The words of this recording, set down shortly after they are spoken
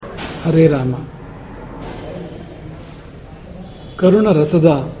ಹರೇ ರಾಮ. ಕರುಣ ರಸದ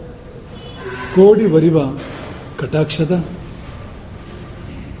ಕೋಡಿ ವರಿವ ಕಟಾಕ್ಷದ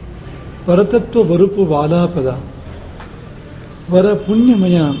ಪರತತ್ವ ಬರುಪು ವಾಲಾಪದ ವರ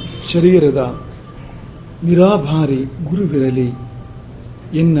ಪುಣ್ಯಮಯ ಶರೀರದ ನಿರಾಭಾರಿ ಗುರುವಿರಲಿ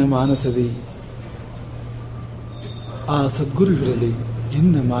ಎನ್ನ ಮಾನಸದಿ. ಆ ಸದ್ಗುರುವಿರಲಿ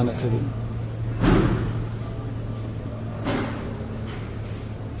ಎನ್ನ ಮಾನಸದಿ.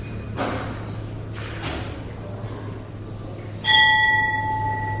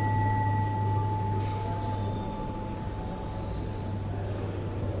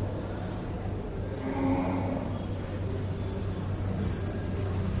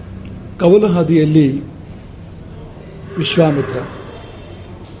 ಕವಲು ಹಾದಿಯಲ್ಲಿ ವಿಶ್ವಾಮಿತ್ರ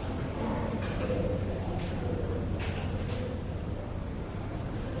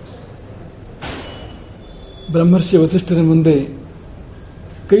ಬ್ರಹ್ಮರ್ಷಿ ವಸಿಷ್ಠರ ಮುಂದೆ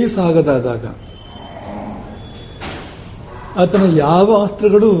ಕೈ ಸಾಗದಾದಾಗ ಆತನ ಯಾವ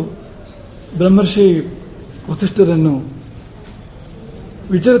ಅಸ್ತ್ರಗಳು ಬ್ರಹ್ಮರ್ಷಿ ವಸಿಷ್ಠರನ್ನು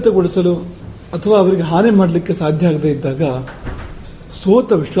ವಿಚಲಿತಗೊಳಿಸಲು ಅಥವಾ ಅವರಿಗೆ ಹಾನಿ ಮಾಡಲಿಕ್ಕೆ ಸಾಧ್ಯ ಆಗದೇ ಇದ್ದಾಗ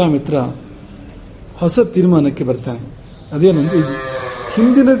ಸೋತ ವಿಶ್ವಾಮಿತ್ರ ಹೊಸ ತೀರ್ಮಾನಕ್ಕೆ ಬರ್ತಾನೆ. ಅದೇನೊಂದು ಇದು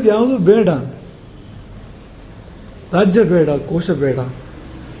ಹಿಂದಿನದು ಯಾವುದು ಬೇಡ, ರಾಜ್ಯ ಬೇಡ, ಕೋಶ ಬೇಡ,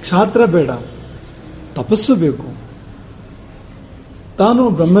 ಕ್ಷಾತ್ರ ಬೇಡ, ತಪಸ್ಸು ಬೇಕು. ತಾನು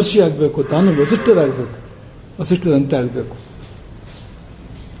ಬ್ರಹ್ಮರ್ಷಿ ಆಗಬೇಕು, ತಾನು ವಸಿಷ್ಠರಂತೆ ಆಗಬೇಕು.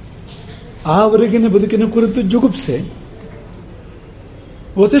 ಆವರೆಗಿನ ಬದುಕಿನ ಕುರಿತು ಜುಗುಪ್ಸೆ,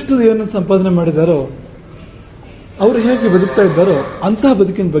 ವಸಿಷ್ಠರು ಏನು ಸಂಪಾದನೆ ಮಾಡಿದಾರೋ, ಅವರು ಹೇಗೆ ಬದುಕ್ತಾ ಇದ್ದಾರೋ ಅಂತಹ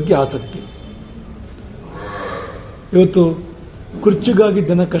ಬದುಕಿನ ಬಗ್ಗೆ ಆಸಕ್ತಿ. ಇವತ್ತು ಕುರ್ಚಿಗಾಗಿ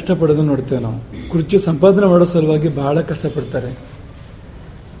ಜನ ಕಷ್ಟಪಡೋದು ನೋಡ್ತೇವೆ ನಾವು. ಕುರ್ಚಿ ಸಂಪಾದನೆ ಮಾಡೋ ಸಲುವಾಗಿ ಬಹಳ ಕಷ್ಟಪಡ್ತಾರೆ.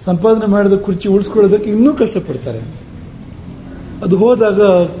 ಸಂಪಾದನೆ ಮಾಡಿದ ಕುರ್ಚಿ ಉಳಿಸ್ಕೊಳ್ಳೋದಕ್ಕೆ ಇನ್ನೂ ಕಷ್ಟಪಡ್ತಾರೆ. ಅದು ಹೋದಾಗ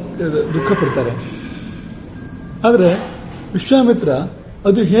ದುಃಖ ಪಡ್ತಾರೆ. ಆದರೆ ವಿಶ್ವಾಮಿತ್ರ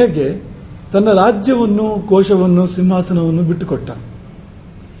ಅದು ಹೇಗೆ ತನ್ನ ರಾಜ್ಯವನ್ನು, ಕೋಶವನ್ನು, ಸಿಂಹಾಸನವನ್ನು ಬಿಟ್ಟುಕೊಟ್ಟ.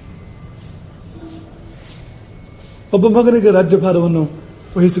 ಒಬ್ಬ ಮಗನಿಗೆ ರಾಜ್ಯಭಾರವನ್ನು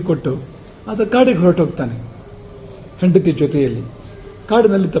ವಹಿಸಿಕೊಟ್ಟು ಆತ ಕಾಡಿಗೆ ಹೊರಟೋಗ್ತಾನೆ. ಹೆಂಡತಿ ಜೊತೆಯಲ್ಲಿ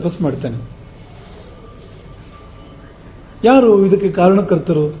ಕಾಡಿನಲ್ಲಿ ತಪಸ್ಸು ಮಾಡ್ತಾನೆ. ಯಾರು ಇದಕ್ಕೆ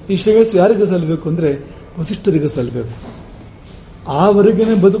ಕಾರಣಕರ್ತರು? ಈ ಶ್ರೇಯಸ್ಸು ಯಾರಿಗೆ ಸಲ್ಲಬೇಕು ಅಂದರೆ ವಸಿಷ್ಠರಿಗೆ ಸಲ್ಲಬೇಕು.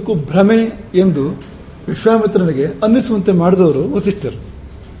 ಆವರೆಗಿನ ಬದುಕು ಭ್ರಮೆ ಎಂದು ವಿಶ್ವಾಮಿತ್ರನಿಗೆ ಅನ್ನಿಸುವಂತೆ ಮಾಡಿದವರು ವಸಿಷ್ಠರು.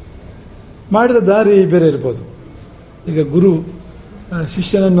 ಮಾಡಿದ ದಾರಿ ಬೇರೆ ಇರ್ಬೋದು. ಈಗ ಗುರು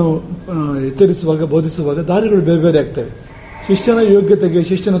ಶಿಷ್ಯನನ್ನು ಎಚ್ಚರಿಸುವಾಗ, ಬೋಧಿಸುವಾಗ ದಾರಿಗಳು ಬೇರೆ ಬೇರೆ ಆಗ್ತವೆ. ಶಿಷ್ಯನ ಯೋಗ್ಯತೆಗೆ,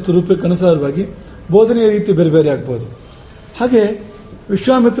 ಶಿಷ್ಯನ ಸ್ವರೂಪಕ್ಕೆ ಅನುಸಾರವಾಗಿ ಬೋಧನೆಯ ರೀತಿ ಬೇರೆ ಬೇರೆ ಆಗ್ಬೋದು. ಹಾಗೆ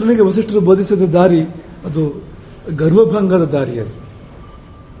ವಿಶ್ವಾಮಿತ್ರನಿಗೆ ವಸಿಷ್ಠರು ಬೋಧಿಸಿದ ದಾರಿ ಅದು ಗರ್ವಭಂಗದ ದಾರಿ. ಅದು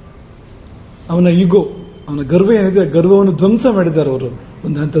ಅವನ ಈಗೋ, ಅವನ ಗರ್ವ ಏನಿದೆ, ಗರ್ವವನ್ನು ಧ್ವಂಸ ಮಾಡಿದ್ದಾರೆ ಅವರು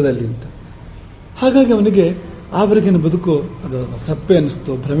ಒಂದು ಹಂತದಲ್ಲಿ ಅಂತ. ಹಾಗಾಗಿ ಅವನಿಗೆ ಆವರೆಗಿನ ಬದುಕು ಅದು ಸಪ್ಪೆ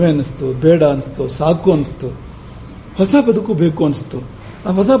ಅನ್ನಿಸ್ತು, ಭ್ರಮೆ ಅನ್ನಿಸ್ತು, ಬೇಡ ಅನ್ನಿಸ್ತು, ಸಾಕು ಅನ್ನಿಸ್ತು. ಹೊಸ ಬದುಕು ಬೇಕು ಅನಿಸ್ತು.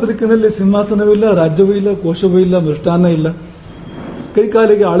 ಆ ಹೊಸ ಬದುಕಿನಲ್ಲಿ ಸಿಂಹಾಸನವಿಲ್ಲ, ರಾಜ್ಯವೂ ಇಲ್ಲ, ಕೋಶವೂ ಇಲ್ಲ, ಮೃಷ್ಟಾನ್ನ ಇಲ್ಲ,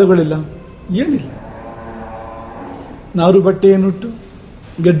 ಕೈಕಾಲಿಗೆ ಆಳುಗಳಿಲ್ಲ, ಏನಿಲ್ಲ. ನಾರು ಬಟ್ಟೆಯನ್ನುಟ್ಟು,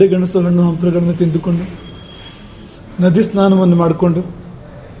 ಗೆಡ್ಡೆ ಗೆಣಸು, ಹಣ್ಣು ಹಂಪಲುಗಳನ್ನು ತಿಂದುಕೊಂಡು, ನದಿ ಸ್ನಾನವನ್ನು ಮಾಡಿಕೊಂಡು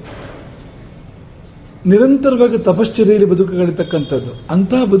ನಿರಂತರವಾಗಿ ತಪಶ್ಚರ್ಯೆಯಲ್ಲಿ ಬದುಕು ಕಳೀತಕ್ಕಂಥದ್ದು.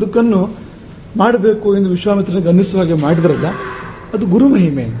 ಅಂತಹ ಬದುಕನ್ನು ಮಾಡಬೇಕು ಎಂದು ವಿಶ್ವಾಮಿತ್ರನಿಗೆ ಅನ್ನಿಸುವ ಹಾಗೆ ಮಾಡಿದ್ರಲ್ಲ, ಅದು ಗುರು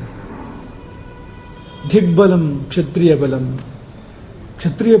ಮಹಿಮೆ. ದಿಗ್ಬಲಂ ಕ್ಷತ್ರಿಯ ಬಲಂ,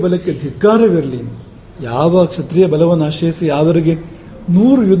 ಕ್ಷತ್ರಿಯ ಬಲಕ್ಕೆ ಧಿಕ್ಕಾರವಿರಲಿ. ಯಾವ ಕ್ಷತ್ರಿಯ ಬಲವನ್ನು ಆಶ್ರಯಿಸಿ ಯಾವರಿಗೆ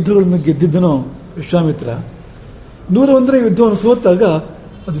 100 ಯುದ್ಧಗಳನ್ನು ಗೆದ್ದಿದ್ದನೋ ವಿಶ್ವಾಮಿತ್ರ, 101ನೇ ಯುದ್ಧವನ್ನು ಸೋತಾಗ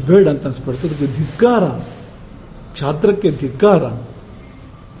ಅದು ಬೇಡ ಅಂತ ಅನ್ಸ್ಬಿಡ್ತು. ಅದಕ್ಕೆ ಧಿಕ್ಕಾರ, ಕ್ಷಾತ್ರಕ್ಕೆ ಧಿಕ್ಕಾರ.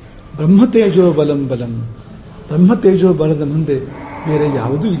 ಬ್ರಹ್ಮತೇಜೋ ಬಲಂ ಬಲಂ, ಬ್ರಹ್ಮತೇಜೋ ಬಲದ ಮುಂದೆ ಬೇರೆ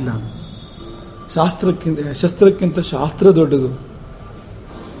ಯಾವುದೂ ಇಲ್ಲ. ಶಸ್ತ್ರಕ್ಕಿಂತ ಶಾಸ್ತ್ರ ದೊಡ್ಡದು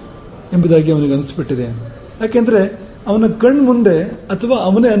ಎಂಬುದಾಗಿ ಅವನಿಗೆ ಅನಿಸ್ಬಿಟ್ಟಿದೆ. ಯಾಕೆಂದ್ರೆ ಅವನ ಕಣ್ಮುಂದೆ ಅಥವಾ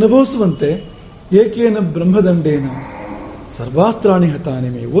ಅವನೇ ಅನುಭವಿಸುವಂತೆ ಏಕೇನ ಬ್ರಹ್ಮದಂಡೇನ ಸರ್ವಾಸ್ತ್ರಾಣಿ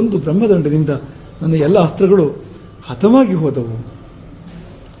ಹತಾನಿಮೆ, ಒಂದು ಬ್ರಹ್ಮದಂಡದಿಂದ ನನ್ನ ಎಲ್ಲ ಅಸ್ತ್ರಗಳು ಹತವಾಗಿ ಹೋದವು.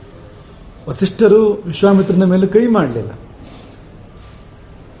 ವಸಿಷ್ಠರು ವಿಶ್ವಾಮಿತ್ರನ ಮೇಲೆ ಕೈ ಮಾಡಲಿಲ್ಲ.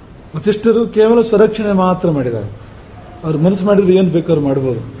 ವಸಿಷ್ಠರು ಕೇವಲ ಸ್ವರಕ್ಷಣೆ ಮಾತ್ರ ಮಾಡಿದ್ದಾರೆ. ಅವ್ರು ಮನಸ್ಸು ಮಾಡಿದ್ರೆ ಏನು ಬೇಕಾದ್ರೂ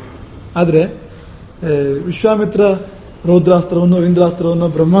ಮಾಡ್ಬೋದು. ಆದರೆ ವಿಶ್ವಾಮಿತ್ರ ರೌದ್ರಾಸ್ತ್ರವನ್ನು, ಇಂದ್ರಾಸ್ತ್ರವನ್ನು,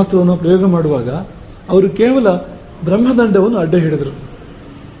 ಬ್ರಹ್ಮಾಸ್ತ್ರವನ್ನು ಪ್ರಯೋಗ ಮಾಡುವಾಗ ಅವರು ಕೇವಲ ಬ್ರಹ್ಮದಂಡವನ್ನು ಅಡ್ಡ ಹಿಡಿದರು.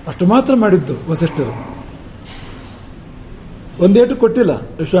 ಅಷ್ಟು ಮಾತ್ರ ಮಾಡಿದ್ದು ವಸಿಷ್ಠರು. ಒಂದೇಟು ಕೊಟ್ಟಿಲ್ಲ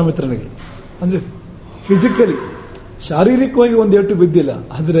ವಿಶ್ವಾಮಿತ್ರನಿಗೆ. ಅಂದ್ರೆ ಫಿಸಿಕಲಿ, ಶಾರೀರಿಕವಾಗಿ ಒಂದೇಟು ಬಿದ್ದಿಲ್ಲ.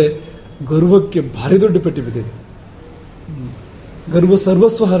 ಆದರೆ ಗರ್ವಕ್ಕೆ ಭಾರಿ ದೊಡ್ಡ ಪೆಟ್ಟು ಬಿದ್ದಿದೆ. ಗರ್ವ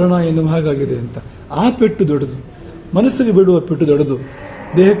ಸರ್ವಸ್ವ ಹರಣ ಎನ್ನುವ ಹಾಗಾಗಿದೆ ಅಂತ. ಆ ಪೆಟ್ಟು ದೊಡ್ಡದು, ಮನಸ್ಸಿಗೆ ಬೀಳುವ ಪೆಟ್ಟು ದೊಡ್ಡದು.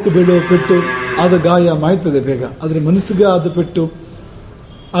 ದೇಹಕ್ಕೆ ಬೀಳುವ ಪೆಟ್ಟು ಆದ ಗಾಯ ಮಾಯ್ತದೆ ಬೇಗ, ಆದರೆ ಮನಸ್ಸಿಗೆ ಆದ ಪೆಟ್ಟು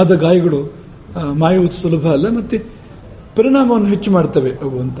ಆದ ಗಾಯಗಳು ಮಾಯುವುದು ಸುಲಭ ಅಲ್ಲ, ಮತ್ತೆ ಪರಿಣಾಮವನ್ನು ಹೆಚ್ಚು ಮಾಡ್ತವೆ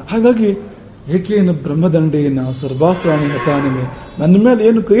ಅವು ಅಂತ. ಹಾಗಾಗಿ ಏಕೇನ ಬ್ರಹ್ಮದಂಡೇನ ಸರ್ವಾಸ್ತ್ರಾಣಿ ಹತಾನಿಮೆ, ನನ್ನ ಮೇಲೆ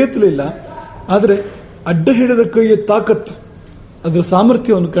ಏನು ಕೈ ಎತ್ತಲಿಲ್ಲ, ಆದರೆ ಅಡ್ಡ ಹಿಡಿದ ಕೈಯ ತಾಕತ್ತು, ಅದರ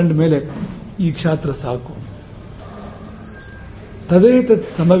ಸಾಮರ್ಥ್ಯವನ್ನು ಕಂಡ ಮೇಲೆ ಈ ಕ್ಷಾತ್ರ ಸಾಕು. ತದೇತತ್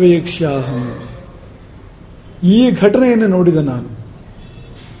ಸಮವೇಕ್ಷ್ಯಾಹಂ, ಈ ಘಟನೆಯನ್ನು ನೋಡಿದ ನಾನು.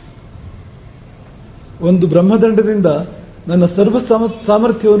 ಒಂದು ಬ್ರಹ್ಮದಂಡದಿಂದ ನನ್ನ ಸರ್ವ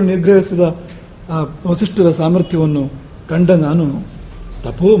ಸಾಮರ್ಥ್ಯವನ್ನು ನಿಗ್ರಹಿಸಿದ ಆ ವಸಿಷ್ಠರ ಸಾಮರ್ಥ್ಯವನ್ನು ಕಂಡ ನಾನು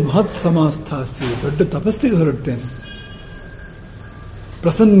ತಪೋ ಮಹತ್ ಸಮಾಸ್ಥಾಸ್ತಿ, ದೊಡ್ಡ ತಪಸ್ಸಿಗೆ ಹೊರಡ್ತೇನೆ.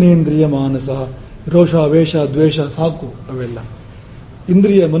 ಪ್ರಸನ್ನೇಂದ್ರಿಯ ಮಾನಸ, ರೋಷ ವೇಷ ದ್ವೇಷ ಸಾಕು, ಅವೆಲ್ಲ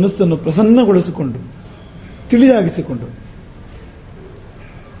ಇಂದ್ರಿಯ ಮನಸ್ಸನ್ನು ಪ್ರಸನ್ನಗೊಳಿಸಿಕೊಂಡು ತಿಳಿಯಾಗಿಸಿಕೊಂಡು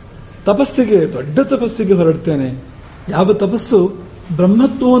ತಪಸ್ಸಿಗೆ, ದೊಡ್ಡ ತಪಸ್ಸಿಗೆ ಹೊರಡ್ತೇನೆ. ಯಾವ ತಪಸ್ಸು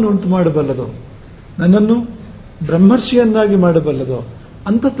ಬ್ರಹ್ಮತ್ವವನ್ನು ಉಂಟು ಮಾಡಬಲ್ಲದೋ, ನನ್ನನ್ನು ಬ್ರಹ್ಮರ್ಷಿಯನ್ನಾಗಿ ಮಾಡಬಲ್ಲದೋ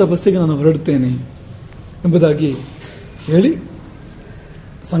ಅಂಥ ತಪಸ್ಸಿಗೆ ನಾನು ಹೊರಡ್ತೇನೆ ಎಂಬುದಾಗಿ ಹೇಳಿ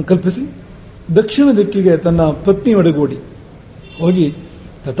ಸಂಕಲ್ಪಿಸಿ ದಕ್ಷಿಣ ದಿಕ್ಕಿಗೆ ತನ್ನ ಪತ್ನಿಯೊಡಗೂಡಿ ಹೋಗಿ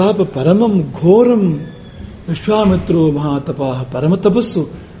ತಥಾಪ ಪರಮಂ ಘೋರಂ ವಿಶ್ವಾಮಿತ್ರೋ ಮಹಾತಪಾಹ, ಪರಮ ತಪಸ್ಸು,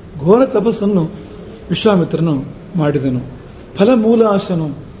 ಘೋರ ತಪಸ್ಸನ್ನು ವಿಶ್ವಾಮಿತ್ರನು ಮಾಡಿದನು. ಫಲಮೂಲಾಶನು,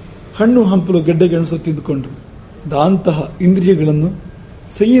 ಹಣ್ಣು ಹಂಪಲು ಗೆಡ್ಡೆ ಗೆಣಸು ತಿದ್ದುಕೊಂಡು ದಾಂತಹ ಇಂದ್ರಿಯಗಳನ್ನು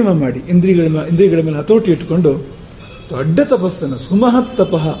ಸಂಯಮ ಮಾಡಿ ಇಂದ್ರಿಯಗಳ ಮೇಲೆ ಹತೋಟಿ ಇಟ್ಟುಕೊಂಡು ದೊಡ್ಡ ತಪಸ್ಸನ್ನು, ಸುಮಹತ್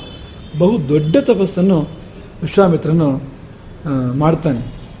ತಪಃ, ಬಹು ದೊಡ್ಡ ತಪಸ್ಸನ್ನು ವಿಶ್ವಾಮಿತ್ರನು ಮಾಡ್ತಾನೆ.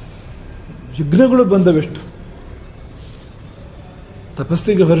 ವಿಘ್ನಗಳು ಬಂದವೆಷ್ಟು,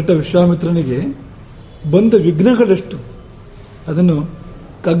 ತಪಸ್ಸಿಗೆ ಹೊರಟ ವಿಶ್ವಾಮಿತ್ರನಿಗೆ ಬಂದ ವಿಘ್ನಗಳೆಷ್ಟು, ಅದನ್ನು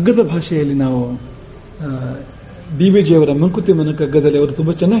ಕಗ್ಗದ ಭಾಷೆಯಲ್ಲಿ ನಾವು DBಜಿಯವರ ಮಂಕುತಿಮ್ಮನ ಕಗ್ಗದಲ್ಲಿ ಅವರು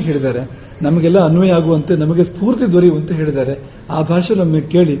ತುಂಬ ಚೆನ್ನಾಗಿ ಹೇಳಿದ್ದಾರೆ. ನಮಗೆಲ್ಲ ಅನ್ವಯ ಆಗುವಂತೆ, ನಮಗೆ ಸ್ಫೂರ್ತಿ ದೊರೆಯುವಂತೆ ಹೇಳಿದ್ದಾರೆ. ಆ ಭಾಷೆಯಲ್ಲಿ ಒಮ್ಮೆ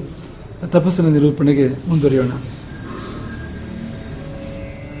ಕೇಳಿ ತಪಸ್ಸಿನ ನಿರೂಪಣೆಗೆ ಮುಂದುವರಿಯೋಣ.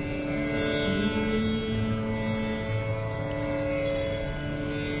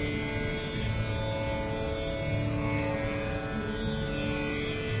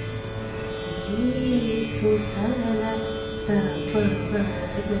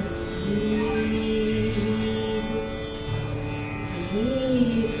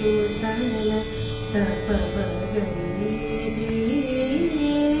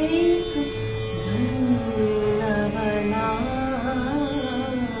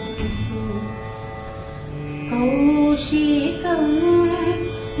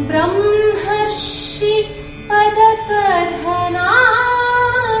 ब्रह्मर्षि पदकर्हनादन्,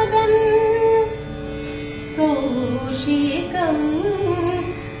 कौशिकम्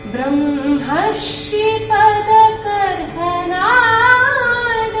ब्रह्मर्षि पदकर्हनादन्,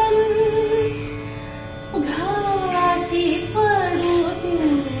 घासि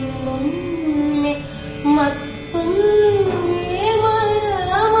पडुतिन्नुम्मे मत्तुम्मे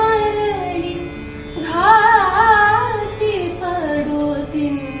मरमरळि, घासि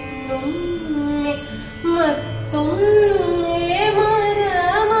पडुतिन्नुम्मे मत्तुम्मे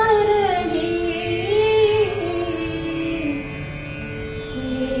मरमरळि,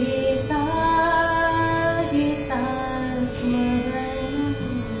 साधि सात्मवन्,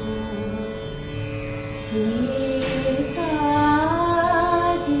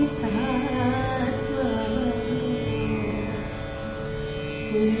 साधि सात्मवन्,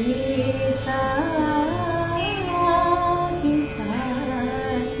 साधि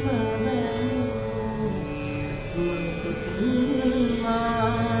सात्मवन्, मंकुतिम्मा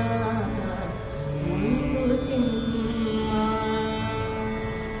मंकुतिम्मा.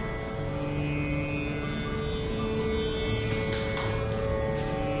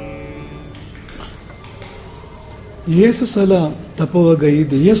 ಏಸು ಸಲ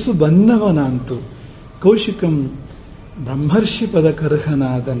ತಪವಗೈದು ಏಸು ಬನ್ನವನಾಂತು, ಕೌಶಿಕಂ ಬ್ರಹ್ಮರ್ಷಿ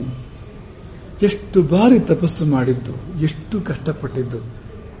ಪದಕರ್ಹನಾದನ್. ಎಷ್ಟು ಬಾರಿ ತಪಸ್ಸು ಮಾಡಿದ್ದು, ಎಷ್ಟು ಕಷ್ಟಪಟ್ಟಿದ್ದು.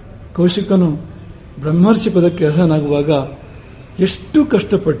 ಕೌಶಿಕನು ಬ್ರಹ್ಮರ್ಷಿ ಪದಕ್ಕೆ ಅರ್ಹನಾಗುವಾಗ ಎಷ್ಟು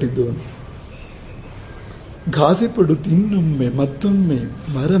ಕಷ್ಟಪಟ್ಟಿದ್ದು. ಘಾಸಿಪಡು ತಿನ್ನೊಮ್ಮೆ ಮತ್ತೊಮ್ಮೆ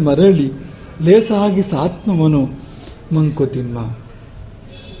ಮರಳಿ ಲೇಸಾಗಿ ಸಾತ್ಮವನು ಮಂಕುತಿಮ್ಮ.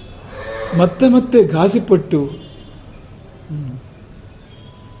 ಮತ್ತೆ ಮತ್ತೆ ಘಾಸಿಪಟ್ಟು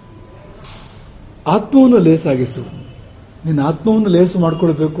ಆತ್ಮವನ್ನು ಲೇಸಾಗಿಸು. ನಿನ್ನ ಆತ್ಮವನ್ನು ಲೇಸು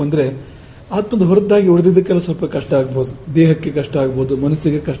ಮಾಡ್ಕೊಳ್ಬೇಕು ಅಂದ್ರೆ ಆತ್ಮದ ಹೊರತಾಗಿ ಉಳಿದಿದ್ದಕ್ಕೆಲ್ಲ ಸ್ವಲ್ಪ ಕಷ್ಟ ಆಗ್ಬೋದು. ದೇಹಕ್ಕೆ ಕಷ್ಟ ಆಗ್ಬೋದು,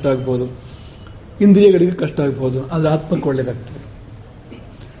 ಮನಸ್ಸಿಗೆ ಕಷ್ಟ ಆಗ್ಬೋದು, ಇಂದ್ರಿಯಗಳಿಗೆ ಕಷ್ಟ ಆಗ್ಬೋದು. ಆದರೆ ಆತ್ಮಕ್ಕೆ ಒಳ್ಳೇದಾಗ್ತದೆ.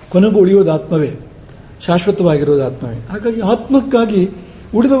 ಕೊನೆಗೂ ಉಳಿಯೋದು ಆತ್ಮವೇ, ಶಾಶ್ವತವಾಗಿರೋದು ಆತ್ಮವೇ. ಹಾಗಾಗಿ ಆತ್ಮಕ್ಕಾಗಿ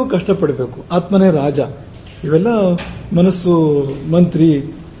ಉಳಿದವು ಕಷ್ಟಪಡಬೇಕು. ಆತ್ಮನೇ ರಾಜ. ಇವೆಲ್ಲ ಮನಸ್ಸು ಮಂತ್ರಿ,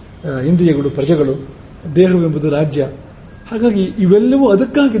 ಇಂದ್ರಿಯಗಳು ಪ್ರಜೆಗಳು, ದೇಹವೆಂಬುದು ರಾಜ್ಯ. ಹಾಗಾಗಿ ಇವೆಲ್ಲವೂ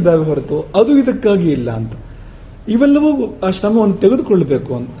ಅದಕ್ಕಾಗಿದ್ದಾವೆ ಹೊರತು ಅದು ಇದಕ್ಕಾಗಿ ಇಲ್ಲ ಅಂತ. ಇವೆಲ್ಲವೂ ಆ ಶ್ರಮವನ್ನು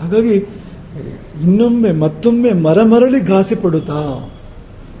ತೆಗೆದುಕೊಳ್ಳಬೇಕು ಅಂತ. ಹಾಗಾಗಿ ಇನ್ನೊಮ್ಮೆ ಮತ್ತೊಮ್ಮೆ ಮರಮರಳಿ ಘಾಸಿ ಪಡುತ್ತಾ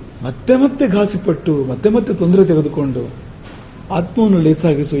ಮತ್ತೆ ಮತ್ತೆ ಘಾಸಿಪಟ್ಟು ಮತ್ತೆ ಮತ್ತೆ ತೊಂದರೆ ತೆಗೆದುಕೊಂಡು ಆತ್ಮವನ್ನು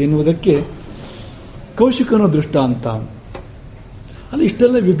ಲೇಸಾಗಿಸು ಎನ್ನುವುದಕ್ಕೆ ಕೌಶಿಕನ ದೃಷ್ಟಾಂತ. ಅಲ್ಲ,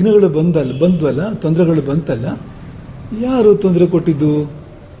 ಇಷ್ಟೆಲ್ಲ ವಿಘ್ನಗಳು ಬಂದ್ವಲ್ಲ, ತೊಂದರೆಗಳು ಬಂತಲ್ಲ, ಯಾರು ತೊಂದರೆ ಕೊಟ್ಟಿದ್ದು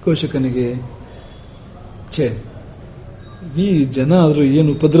ಕೌಶಿಕನಿಗೆ? ಛೇ, ಈ ಜನ ಆದರೂ ಏನು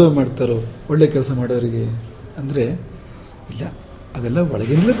ಉಪದ್ರವ ಮಾಡ್ತಾರೋ ಒಳ್ಳೆ ಕೆಲಸ ಮಾಡೋರಿಗೆ ಅಂದರೆ ಇಲ್ಲ, ಅದೆಲ್ಲ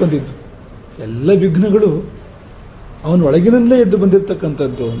ಒಳಗಿನಲ್ಲೇ ಬಂದಿದ್ದು. ಎಲ್ಲ ವಿಘ್ನಗಳು ಅವನ ಒಳಗಿನಲ್ಲೇ ಎದ್ದು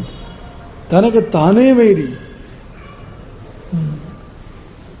ಬಂದಿರತಕ್ಕಂಥದ್ದು ಅಂತ. ತನಗೆ ತಾನೇ ವೈರಿ.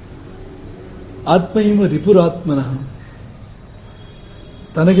 ಆತ್ಮೈವ ರಿಪುರಾತ್ಮನಃ.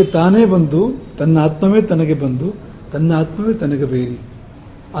 ತನಗೆ ತಾನೇ ಬಂದು, ತನ್ನ ಆತ್ಮವೇ ತನಗೆ ಬಂದು, ತನ್ನ ಆತ್ಮವೇ ತನಗೆ ವೈರಿ.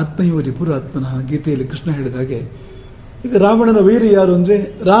 ಆತ್ಮೈವ ರಿಪುರಾತ್ಮನಃ. ಗೀತೆಯಲ್ಲಿ ಕೃಷ್ಣ ಹೇಳಿದ ಹಾಗೆ, ಈಗ ರಾವಣನ ವೈರಿ ಯಾರು ಅಂದ್ರೆ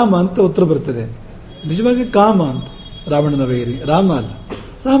ರಾಮ ಅಂತ ಉತ್ತರ ಬರ್ತದೆ. ನಿಜವಾಗಿ ಕಾಮ ಅಂತ ರಾವಣನ ವೈರಿ, ರಾಮ ಅಲ್ಲ.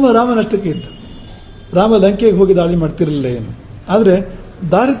 ರಾಮನಷ್ಟಕ್ಕೆ ಇದ್ದ. ರಾಮ ಲಂಕೆಗೆ ಹೋಗಿ ದಾಳಿ ಮಾಡ್ತಿರಲಿಲ್ಲ ಏನು. ಆದರೆ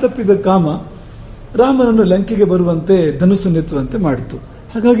ದಾರಿ ತಪ್ಪಿದ ಕಾಮ ರಾಮನನ್ನು ಲಂಕೆಗೆ ಬರುವಂತೆ ಧನುಸ್ಸು ನೆತ್ತುವಂತೆ ಮಾಡಿತು.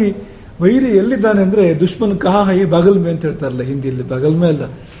 ಹಾಗಾಗಿ ವೈರಿ ಎಲ್ಲಿದ್ದಾನೆ ಅಂದ್ರೆ ದುಶ್ಮನ್ ಕಹಾ ಹೈ ಬಗಲ್ ಮೇ ಅಂತ ಹೇಳ್ತಾರಲ್ಲ ಹಿಂದಿಯಲ್ಲಿ. ಬಗಲ್ ಮೇ ಅಲ್ಲ,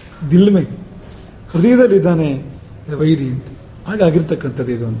 ದಿಲ್ ಮೇ, ಹೃದಯದಲ್ಲಿದ್ದಾನೆ ವೈರಿ ಅಂತ.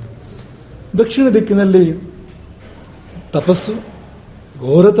 ಹಾಗಾಗಿರ್ತಕ್ಕಂಥದ್ದು ಇದು ಅಂತ. ದಕ್ಷಿಣ ದಿಕ್ಕಿನಲ್ಲಿ ತಪಸ್ಸು,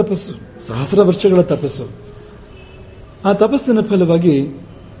 ಘೋರ ತಪಸ್ಸು, ಸಹಸ್ರ ವರ್ಷಗಳ ತಪಸ್ಸು. ಆ ತಪಸ್ಸಿನ ಫಲವಾಗಿ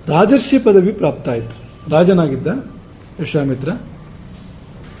ರಾಜರ್ಷಿ ಪದವಿ ಪ್ರಾಪ್ತ ಆಯಿತು. ರಾಜನಾಗಿದ್ದ ವಿಶ್ವಾಮಿತ್ರ.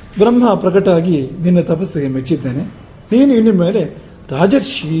 ಬ್ರಹ್ಮ ಪ್ರಕಟ ಆಗಿ ನಿನ್ನ ತಪಸ್ಸಿಗೆ ಮೆಚ್ಚಿದ್ದೇನೆ, ನೀನು ಇನ್ನು ಮೇಲೆ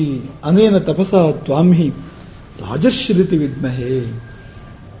ರಾಜರ್ಷಿ ಅನೇನ ತಪಸ ತ್ವಾಂಹಿ ರಾಜರ್ಷಿ ರೀತಿ ವಿದ್ಮಹೇ.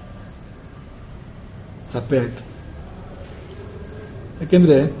 ಸಪ್ಪೆ ಆಯಿತು.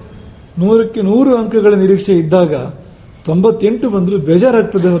 ಯಾಕೆಂದ್ರೆ 100ಕ್ಕೆ 100 ಅಂಕಗಳ ನಿರೀಕ್ಷೆ ಇದ್ದಾಗ 98 ಬಂದರೂ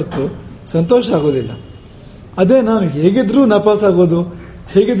ಬೇಜಾರಾಗ್ತದೆ ಹೊರತು ಸಂತೋಷ ಆಗೋದಿಲ್ಲ. ಅದೇ ನಾನು ಹೇಗಿದ್ರೂ ನಪಾಸ್ ಆಗೋದು,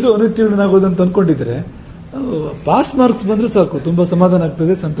 ಹೇಗಿದ್ರೂ ಅನುತ್ತೀರ್ಣನಾಗೋದು ಅಂತ ಅನ್ಕೊಂಡಿದ್ರೆ ಪಾಸ್ ಮಾರ್ಕ್ಸ್ ಬಂದ್ರೆ ಸಾಕು, ತುಂಬಾ ಸಮಾಧಾನ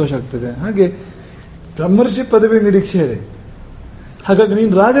ಆಗ್ತದೆ, ಸಂತೋಷ ಆಗ್ತದೆ. ಹಾಗೆ ಬ್ರಹ್ಮರ್ಷಿ ಪದವಿ ನಿರೀಕ್ಷೆ ಇದೆ. ಹಾಗಾಗಿ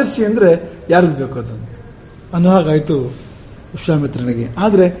ನೀನು ರಾಜರ್ಷಿ ಅಂದ್ರೆ ಯಾರಿಗೂ ಬೇಕು ಅದು ಅನ್ನೋ ಹಾಗಾಯ್ತು ವಿಶ್ವಾಮಿತ್ರನಿಗೆ.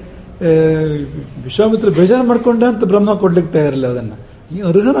 ಆದ್ರೆ ವಿಶ್ವಾಮಿತ್ರ ಬೇಜಾರು ಮಾಡ್ಕೊಂಡ ಅಂತ ಬ್ರಹ್ಮ ಕೊಡ್ಲಿಕ್ಕೆ ತಯಾರಿಲ್ಲ ಅದನ್ನ. ಈ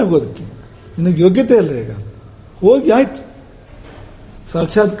ಅರ್ಹನಾಗೋದಕ್ಕೆ ನಿನಗೆ ಯೋಗ್ಯತೆ ಇಲ್ಲ. ಈಗ ಹೋಗಿ ಆಯ್ತು,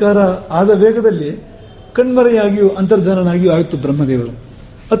 ಸಾಕ್ಷಾತ್ಕಾರ ಆದ ವೇಗದಲ್ಲಿ ಕಣ್ಮರೆಯಾಗಿಯೂ ಅಂತರ್ಧಾನನಾಗಿಯೂ ಆಯಿತು ಬ್ರಹ್ಮದೇವರು.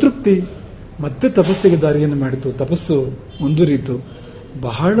 ಅತೃಪ್ತಿ ಮತ್ತೆ ತಪಸ್ಸಿಗೆ ದಾರಿಯನ್ನು ಮಾಡಿತು. ತಪಸ್ಸು ಮುಂದುವರಿಯಿತು.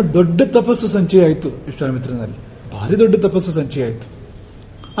 ಬಹಳ ದೊಡ್ಡ ತಪಸ್ಸು ಸಂಚಯ ಆಯಿತು ವಿಶ್ವಾಮಿತ್ರನಲ್ಲಿ. ಭಾರಿ ದೊಡ್ಡ ತಪಸ್ಸು ಸಂಚಯ ಆಯಿತು.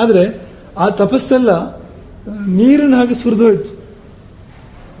 ಆದರೆ ಆ ತಪಸ್ಸೆಲ್ಲ ನೀರಿನ ಹಾಗೆ ಸುರಿದು ಹೋಯಿತು.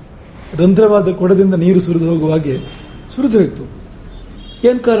 ರಂಧ್ರವಾದ ಕೊಡದಿಂದ ನೀರು ಸುರಿದು ಹೋಗುವ ಹಾಗೆ ಸುರಿದು ಹೋಯಿತು.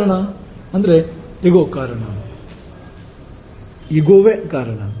 ಏನ್ ಕಾರಣ ಅಂದ್ರೆ ಇಗೋ ಕಾರಣ. ಇಗೋವೇ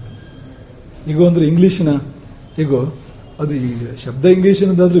ಕಾರಣ. ಇಗೋ ಅಂದ್ರೆ ಇಂಗ್ಲಿಷಿನ ಇಗೋ, ಅದು ಈ ಶಬ್ದ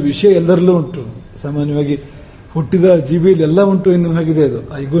ಇಂಗ್ಲಿಷಿನದಾದ್ರೂ ವಿಷಯ ಎಲ್ಲರಲ್ಲೂ ಉಂಟು. ಸಾಮಾನ್ಯವಾಗಿ ಹುಟ್ಟಿದ ಜೀವಿಯಲ್ಲಿ ಎಲ್ಲ ಉಂಟು ಎನ್ನುವ ಹಾಗಿದೆ ಅದು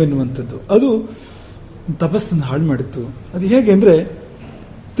ಇಗೋ ಎನ್ನುವಂಥದ್ದು. ಅದು ತಪಸ್ಸನ್ನು ಹಾಳು ಮಾಡಿತ್ತು. ಅದು ಹೇಗೆ ಅಂದ್ರೆ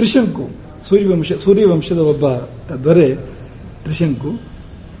ತ್ರಿಶಂಕು, ಸೂರ್ಯವಂಶದ ಒಬ್ಬ ದೊರೆ ತ್ರಿಶಂಕು,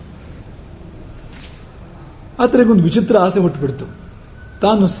 ಆತನಿಗೊಂದು ವಿಚಿತ್ರ ಆಸೆ ಹುಟ್ಟುಬಿಡ್ತು.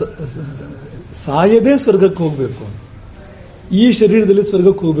 ತಾನು ಸಾಯದೇ ಸ್ವರ್ಗಕ್ಕೆ ಹೋಗಬೇಕು, ಈ ಶರೀರದಲ್ಲಿ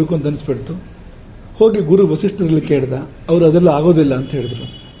ಸ್ವರ್ಗಕ್ಕೆ ಹೋಗಬೇಕು ಅಂತ ಅನಿಸ್ಬಿಡ್ತು. ಹೋಗಿ ಗುರು ವಸಿಷ್ಠರಲ್ಲಿ ಕೇಳ್ದ. ಅವರು ಅದೆಲ್ಲ ಆಗೋದಿಲ್ಲ ಅಂತ ಹೇಳಿದ್ರು.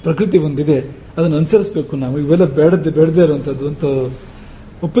 ಪ್ರಕೃತಿ ಒಂದಿದೆ, ಅದನ್ನು ಅನುಸರಿಸಬೇಕು ನಾವು, ಇವೆಲ್ಲ ಬೇಡದೇ ಇರುವಂಥದ್ದು ಅಂತ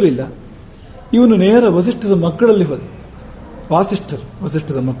ಒಪ್ಪಲಿಲ್ಲ. ಇವನು ನೇರ ವಸಿಷ್ಠರ ಮಕ್ಕಳಲ್ಲಿ ಹೋದ.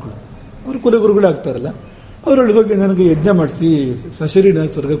 ವಸಿಷ್ಠರ ಮಕ್ಕಳು, ಅವರು ಕುಲಗುರುಗಳೇ ಆಗ್ತಾರಲ್ಲ, ಅವರಲ್ಲಿ ಹೋಗಿ ನನಗೆ ಯಜ್ಞ ಮಾಡಿಸಿ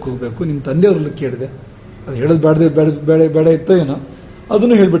ಸಶರೀರನಾಗಿ ಸ್ವರ್ಗಕ್ಕೆ ಹೋಗಬೇಕು, ನಿಮ್ಮ ತಂದೆಯವರಲ್ಲಿ ಕೇಳಿದೆ. ಅದು ಹೇಳೋದು ಬೇಡ ಇತ್ತೋ ಏನೋ,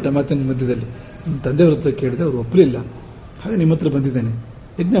 ಅದನ್ನು ಹೇಳ್ಬಿಟ್ಟ ಮಾತಿನ ಮಧ್ಯದಲ್ಲಿ. ನಿಮ್ಮ ತಂದೆಯವ್ರ ಹತ್ರ ಕೇಳಿದೆ, ಅವರು ಒಪ್ಪಲಿಲ್ಲ. ಹಾಗೆ ನಿಮ್ಮ ಹತ್ರ ಬಂದಿದ್ದೇನೆ,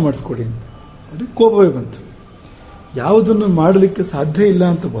 ಯಜ್ಞ ಮಾಡಿಸ್ಕೊಡಿ ಅಂತ. ಅವ್ರಿಗೆ ಕೋಪವೇ ಬಂತು. ಯಾವುದನ್ನು ಮಾಡಲಿಕ್ಕೆ ಸಾಧ್ಯ ಇಲ್ಲ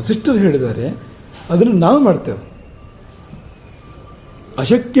ಅಂತ ವಸಿಷ್ಠರು ಹೇಳಿದ್ದಾರೆ, ಅದನ್ನು ನಾವು ಮಾಡ್ತೇವೆ.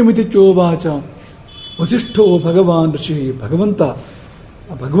 ಅಶಕ್ಯ ಮಿತಿ ಚೋವಾಚ ವಸಿಷ್ಠೋ ಭಗವಾನ್ ಋಷಿ. ಭಗವಂತ,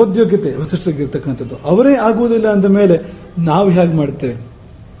 ಭಗವದ್ಯೋಗ್ಯತೆ ವಸಿಷ್ಠರಿಗಿರ್ತಕ್ಕಂಥದ್ದು. ಅವರೇ ಆಗುವುದಿಲ್ಲ ಅಂದ ಮೇಲೆ ನಾವು ಹೇಗೆ ಮಾಡ್ತೇವೆ?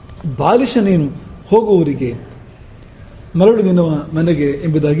 ಬಾಲಿಶ ನೀನು, ಹೋಗುವವರಿಗೆ ಮರಳು ನಿನ್ನ ಮನೆಗೆ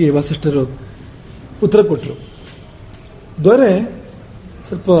ಎಂಬುದಾಗಿ ವಸಿಷ್ಠರು ಉತ್ತರ ಕೊಟ್ಟರು. ದೊರೆ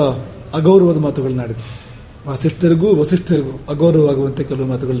ಸ್ವಲ್ಪ ಅಗೌರವದ ಮಾತುಗಳನ್ನಾಡಿದ. ವಸಿಷ್ಠರಿಗೂ ಅಗೌರವವಾಗುವಂತೆ ಕೆಲವು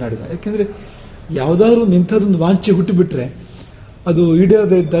ಮಾತುಗಳನ್ನಾಡಿದ. ಯಾಕೆಂದ್ರೆ ಯಾವುದಾದ್ರೂ ಇಂಥದ್ದೊಂದು ವಾಂಛೆ ಹುಟ್ಟಿಬಿಟ್ರೆ ಅದು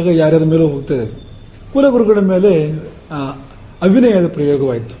ಈಡೇರದೇ ಇದ್ದಾಗ ಯಾರ್ಯಾರ ಮೇಲೂ ಹೋಗ್ತದೆ. ಅದು ಕುಲಗುರುಗಳ ಮೇಲೆ ಅವಿನಯದ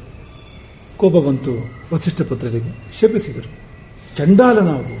ಪ್ರಯೋಗವಾಯಿತು. ಕೋಪ ಬಂತು ವಸಿಷ್ಠ ಪುತ್ರರಿಗೆ. ಶಪಿಸಿದರು.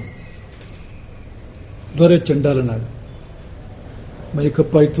 ಚಂಡಾಲನಾಗು. ದೊರೆ ಚಂಡಾಲನಾಗ. ಮೈ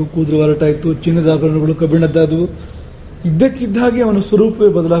ಕಪ್ಪಾಯಿತು, ಕೂದಲು ಹೊರಟಾಯಿತು, ಚಿನ್ನದ ಆಭರಣಗಳು ಕಬ್ಬಿಣದ್ದಾದವು, ಇದ್ದಕ್ಕಿದ್ದ ಹಾಗೆ ಅವನ ಸ್ವರೂಪವೇ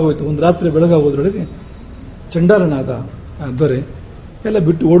ಬದಲಾಗೋಯ್ತು. ಒಂದು ರಾತ್ರಿ ಬೆಳಗಾಗೋದ್ರೊಳಗೆ ಚಂಡಾಲನಾದ ದೊರೆ ಎಲ್ಲ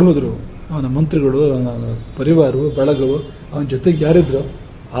ಬಿಟ್ಟು ಓಡಿ ಹೋದ್ರು. ಅವನ ಮಂತ್ರಿಗಳು, ಅವನ ಪರಿವಾರವು, ಬಳಗವು, ಅವನ ಜೊತೆಗೆ ಯಾರಿದ್ರು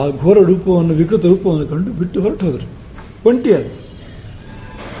ಆ ಘೋರ ರೂಪವನ್ನು, ವಿಕೃತ ರೂಪವನ್ನು ಕಂಡು ಬಿಟ್ಟು ಹೊರಟು ಹೋದ್ರು. ಒಂಟಿಯಾದ.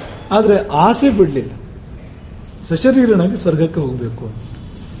 ಆದರೆ ಆಸೆ ಬಿಡಲಿಲ್ಲ, ಸಶರೀರನಾಗಿ ಸ್ವರ್ಗಕ್ಕೆ ಹೋಗಬೇಕು.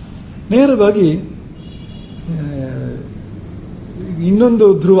 ನೇರವಾಗಿ ಇನ್ನೊಂದು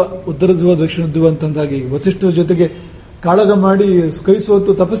ಧ್ರುವ, ಉತ್ತರ ಧ್ರುವ ದಕ್ಷಿಣ ಧ್ರುವ ಅಂತಂದಾಗಿ ವಸಿಷ್ಠರ ಜೊತೆಗೆ ಕಾಳಗ ಮಾಡಿ ಕೈ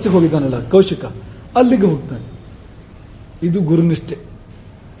ಸೋತು ತಪಸ್ಸಿಗೆ ಹೋಗಿದ್ದಾನಲ್ಲ ಕೌಶಿಕ, ಅಲ್ಲಿಗೆ ಹೋಗ್ತಾನೆ. ಇದು ಗುರುನಿಷ್ಠೆ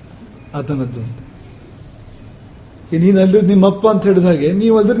ಆತನದ್ದು. ನೀನು ಅಲ್ಲಿ ನಿಮ್ಮಪ್ಪ ಅಂತ ಹೇಳಿದ ಹಾಗೆ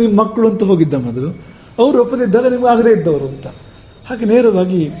ನೀವು ಅಲ್ಲದ್ರೆ ನಿಮ್ಮ ಮಕ್ಕಳು ಅಂತ ಹೋಗಿದ್ದ ಮೊದಲು, ಅವರು ಒಪ್ಪದಿದ್ದಾಗ ನಿಮ್ಗೆ ಆಗದೇ ಇದ್ದವರು ಅಂತ. ಹಾಗೆ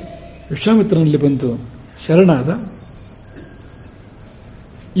ನೇರವಾಗಿ ವಿಶ್ವಾಮಿತ್ರನಲ್ಲಿ ಬಂದು ಶರಣಾದ.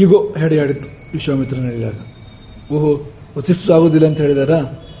 ಈಗೋ ಹೆಡೆಯಾಡಿತ್ತು ವಿಶ್ವಾಮಿತ್ರನಲ್ಲಿ. ಆಗ ಓಹೋ, ವಸಿಷ್ಠರು ಆಗೋದಿಲ್ಲ ಅಂತ ಹೇಳಿದಾರ,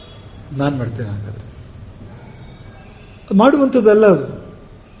 ನಾನು ಮಾಡ್ತೇನೆ. ಹಾಗಾದ್ರೆ ಮಾಡುವಂಥದ್ದಲ್ಲ ಅದು.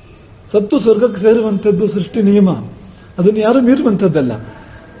 ಸತ್ತು ಸ್ವರ್ಗಕ್ಕೆ ಸೇರುವಂಥದ್ದು ಸೃಷ್ಟಿ ನಿಯಮ, ಅದನ್ನು ಯಾರು ಮೀರುವಂಥದ್ದಲ್ಲ.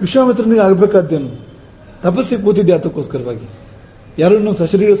 ವಿಶ್ವಾಮಿತ್ರನಿಗೆ ಆಗಬೇಕಾದ್ದೇನು? ತಪಸ್ಸಿಗೆ ಕೂತಿದ್ದೆ ಅದಕ್ಕೋಸ್ಕರವಾಗಿ. ಯಾರನ್ನು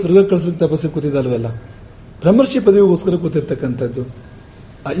ಸಶರೀರ ಸ್ವರ್ಗಕ್ಕೆ ಕಳಿಸ್ಲಿಕ್ಕೆ ತಪಸ್ಸಿಗೆ ಕೂತಿದ್ದಲ್ವಲ್ಲ, ಬ್ರಹ್ಮರ್ಷಿ ಪದವಿಗೋಸ್ಕರ ಕೂತಿರ್ತಕ್ಕಂಥದ್ದು.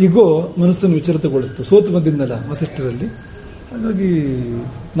 ಆ ಈಗೋ ಮನಸ್ಸನ್ನು ವಿಚಲಿತಗೊಳಿಸ್ತು. ಸೋತು ಬಂದಿದ್ದಲ್ಲ ವಸಿಷ್ಠರಲ್ಲಿ, ಹಾಗಾಗಿ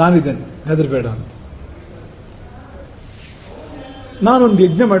ನಾನಿದ್ದೇನೆ, ಹೆದರಬೇಡ ಅಂತ. ನಾನೊಂದು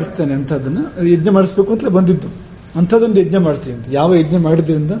ಯಜ್ಞ ಮಾಡಿಸ್ತೇನೆ ಅಂತದನ್ನು, ಯಜ್ಞ ಮಾಡಿಸ್ಬೇಕು ಅಂತಲೇ ಬಂದಿದ್ದು. ಅಂಥದ್ದೊಂದು ಯಜ್ಞ ಮಾಡಿಸಿ ಅಂತ. ಯಾವ ಯಜ್ಞ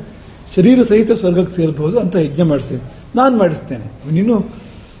ಮಾಡಿದ್ರಿಂದ ಶರೀರ ಸಹಿತ ಸ್ವರ್ಗಕ್ಕೆ ಸೇರಬಹುದು ಅಂತ ಯಜ್ಞ ಮಾಡಿಸಿ ನಾನು ಮಾಡಿಸ್ತೇನೆ. ನೀನು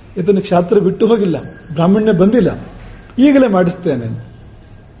ಇದನ್ನು ಕ್ಷಾತ್ರ ಬಿಟ್ಟು ಹೋಗಿಲ್ಲ, ಬ್ರಾಹ್ಮಣ್ಯ ಬಂದಿಲ್ಲ, ಈಗಲೇ ಮಾಡಿಸ್ತೇನೆ.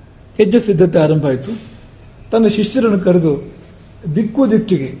 ಯಜ್ಞ ಸಿದ್ಧತೆ ಆರಂಭ ಆಯಿತು. ತನ್ನ ಶಿಷ್ಯರನ್ನು ಕರೆದು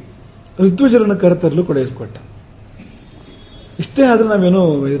ದಿಕ್ಕಿಗೆ ಋತ್ವಿಜರನ್ನು ಕರೆತರಲು ಕಳುಹಿಸಿಕೊಟ್ಟ. ಇಷ್ಟೇ ಆದ್ರೆ ನಾವೇನೋ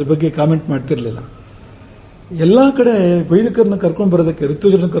ಇದ್ರ ಬಗ್ಗೆ ಕಾಮೆಂಟ್ ಮಾಡ್ತಿರ್ಲಿಲ್ಲ. ಎಲ್ಲ ಕಡೆ ವೈದಿಕರನ್ನ ಕರ್ಕೊಂಡು ಬರೋದಕ್ಕೆ,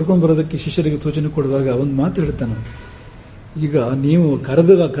 ಋತ್ವಿಜರನ್ನ ಕರ್ಕೊಂಡು ಬರೋದಕ್ಕೆ ಶಿಷ್ಯರಿಗೆ ಸೂಚನೆ ಕೊಡುವಾಗ ಒಂದು ಮಾತು ಹೇಳ್ತಾನೆ. ಈಗ ನೀವು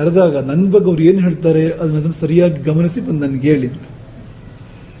ಕರೆದಾಗ ನನ್ನ ಬಗ್ಗೆ ಅವ್ರು ಏನು ಹೇಳ್ತಾರೆ ಅದನ್ನು ಸರಿಯಾಗಿ ಗಮನಿಸಿ ಬಂದು ನನಗೆ ಹೇಳಿ ಅಂತ.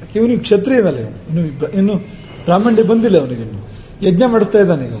 ಇವನಿಗೆ ಕ್ಷತ್ರಿಯನಲ್ಲ, ಇನ್ನು ಬ್ರಾಹ್ಮಣ್ಯ ಬಂದಿಲ್ಲ ಅವನಿಗಿನ್ನು, ಯಜ್ಞ ಮಾಡಿಸ್ತಾ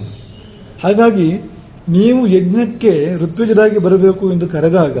ಇದ್ದಾನೆ ಈಗ. ಹಾಗಾಗಿ ನೀವು ಯಜ್ಞಕ್ಕೆ ಋತ್ವಿಜರಾಗಿ ಬರಬೇಕು ಎಂದು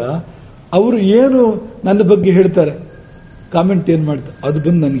ಕರೆದಾಗ ಅವರು ಏನು ನನ್ನ ಬಗ್ಗೆ ಹೇಳ್ತಾರೆ, ಕಾಮೆಂಟ್ ಏನು ಮಾಡ್ತಾರೆ, ಅದು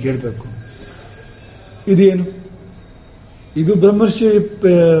ಬಂದು ನನಗೆ ಹೇಳಬೇಕು. ಇದೇನು? ಇದು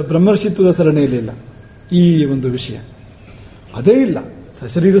ಬ್ರಹ್ಮರ್ಷಿತ್ವದ ಸರಣಿಯಲ್ಲಿಲ್ಲ ಈ ಒಂದು ವಿಷಯ. ಅದೇ ಇಲ್ಲ,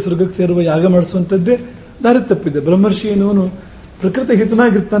 ಸಶರೀರ ಸ್ವರ್ಗಕ್ಕೆ ಸೇರುವ ಯಾಗ ಮಾಡಿಸುವಂಥದ್ದೇ ದಾರಿ ತಪ್ಪಿದೆ. ಬ್ರಹ್ಮರ್ಷಿ ಎನ್ನುವನು ಪ್ರಕೃತಿ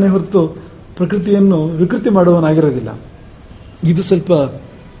ಹಿತನಾಗಿರ್ತಾನೆ ಹೊರತು ಪ್ರಕೃತಿಯನ್ನು ವಿಕೃತಿ ಮಾಡುವವನಾಗಿರೋದಿಲ್ಲ. ಇದು ಸ್ವಲ್ಪ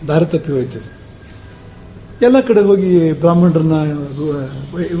ದಾರಿ ತಪ್ಪಿ ಹೋಯ್ತದೆ. ಎಲ್ಲ ಕಡೆ ಹೋಗಿ ಬ್ರಾಹ್ಮಣರನ್ನ,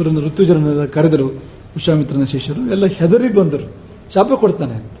 ಇವರನ್ನು ಋತುಜರನ್ನ ಕರೆದರು. ವಿಶ್ವಾಮಿತ್ರನ ಶಿಷ್ಯರು ಎಲ್ಲ ಹೆದರಿ ಬಂದರು, ಶಾಪ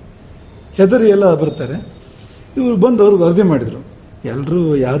ಕೊಡ್ತಾನೆ ಅಂತ ಹೆದರಿ ಎಲ್ಲ ಬರ್ತಾರೆ. ಇವರು ಬಂದು ಅವರು ವರದಿ ಮಾಡಿದರು. ಎಲ್ಲರೂ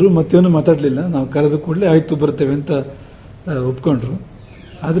ಯಾರೂ ಮತ್ತೇನು ಮಾತಾಡಲಿಲ್ಲ. ನಾವು ಕರೆದ ಕೂಡಲೇ ಆಯಿತು ಬರ್ತೇವೆ ಅಂತ ಒಪ್ಕೊಂಡ್ರು.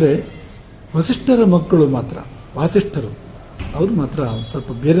 ಆದರೆ ವಸಿಷ್ಠರ ಮಕ್ಕಳು ಮಾತ್ರ, ವಾಸಿಷ್ಠರು, ಅವರು ಮಾತ್ರ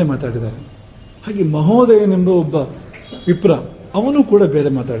ಸ್ವಲ್ಪ ಬೇರೆ ಮಾತಾಡಿದ್ದಾರೆ. ಹಾಗೆ ಮಹೋದಯನೆಂಬ ಒಬ್ಬ ವಿಪ್ರ, ಅವನು ಕೂಡ ಬೇರೆ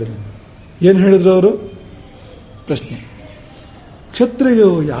ಮಾತಾಡಿದ್ದಾನೆ. ಏನು ಹೇಳಿದ್ರು ಅವರು? ಪ್ರಶ್ನೆ: ಕ್ಷತ್ರಿಯೋ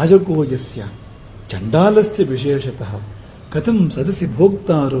ಯಾಜಕೋ ಯಸ್ಯ ಚಂಡಾಲಸ್ಯ ವಿಶೇಷತಃ ಕಥಂ ಸದಸಿ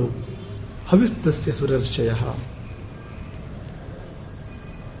ಭೋಕ್ತಾರೋ ಹವಿಸ್ತಸ್ಯ ಸುರರ್ಷಯ.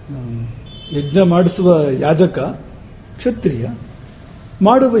 ಯಜ್ಞ ಮಾಡಿಸುವ ಯಾಜಕ ಕ್ಷತ್ರಿಯ,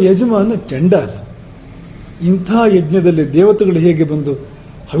 ಮಾಡುವ ಯಜಮಾನ ಚಂಡಾಲ. ಇಂಥ ಯಜ್ಞದಲ್ಲಿ ದೇವತೆಗಳು ಹೇಗೆ ಬಂದು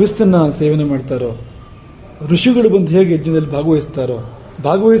ಹವಿಸ್ಸನ್ನ ಸೇವನೆ ಮಾಡ್ತಾರೋ, ಋಷಿಗಳು ಬಂದು ಹೇಗೆ ಯಜ್ಞದಲ್ಲಿ ಭಾಗವಹಿಸ್ತಾರೋ,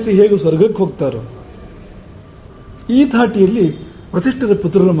 ಭಾಗವಹಿಸಿ ಹೇಗೆ ಸ್ವರ್ಗಕ್ಕೆ ಹೋಗ್ತಾರೋ, ಈ ಧಾಟಿಯಲ್ಲಿ ವಸಿಷ್ಠರ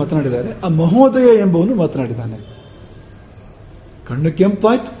ಪುತ್ರರು ಮಾತನಾಡಿದ್ದಾರೆ. ಆ ಮಹೋದಯ ಎಂಬವನು ಮಾತನಾಡಿದ್ದಾನೆ. ಕಣ್ಣು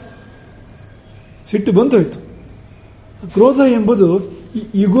ಕೆಂಪಾಯ್ತು, ಸಿಟ್ಟು ಬಂದೋಯ್ತು. ಕ್ರೋಧ ಎಂಬುದು ಈ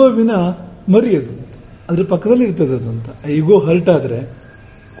ಇಗೋವಿನ ಮರಿ, ಅದು ಅದ್ರ ಪಕ್ಕದಲ್ಲಿ ಇರ್ತದೆ ಅದು ಅಂತ. ಆ ಇಗೋ ಹರ್ಟಾದ್ರೆ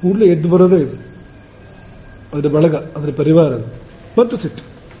ಕೂಡಲೇ ಎದ್ದು ಬರೋದೇ ಇದು, ಅದರ ಬಳಗ, ಅದರ ಪರಿವಾರ. ಅದು ಬಂತು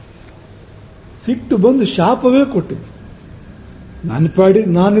ಸಿಟ್ಟು ಬಂದು ಶಾಪವೇ ಕೊಟ್ಟಿದ್ದು. ನನ್ನ ಪಾಡಿ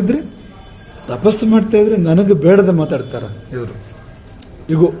ನಾನಿದ್ರೆ ತಪಸ್ಸು ಮಾಡ್ತಾ ಇದ್ರೆ ನನಗೆ ಬೇಡದ ಮಾತಾಡ್ತಾರ ಇವರು.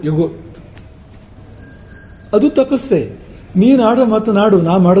 ಯುಗೋ ಅದು ತಪಸ್ಸೆ. ನೀನು ಆಡೋ ಮಾತನಾಡು,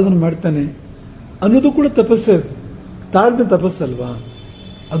 ನಾ ಮಾಡೋದನ್ನು ಮಾಡ್ತಾನೆ ಅನ್ನೋದು ಕೂಡ ತಪಸ್ಸೆ. ಅದು ತಾಳ್ಮೆ ತಪಸ್ಸಲ್ವಾ?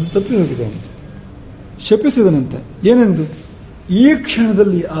 ಅದು ತಪ್ಪಿ ಹೋಗಿದೆ ಅಂತ ಶಪಿಸಿದನಂತೆ. ಏನೆಂದು? ಈ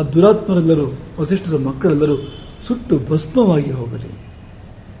ಕ್ಷಣದಲ್ಲಿ ಆ ದುರಾತ್ಮರೆಲ್ಲರೂ, ವಸಿಷ್ಠರ ಮಕ್ಕಳೆಲ್ಲರೂ ಸುಟ್ಟು ಭಸ್ಮವಾಗಿ ಹೋಗಲಿ.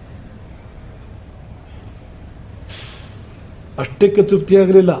 ಅಷ್ಟಕ್ಕೆ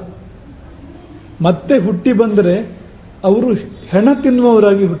ತೃಪ್ತಿಯಾಗಲಿಲ್ಲ. ಮತ್ತೆ ಹುಟ್ಟಿ ಬಂದರೆ ಅವರು ಹೆಣ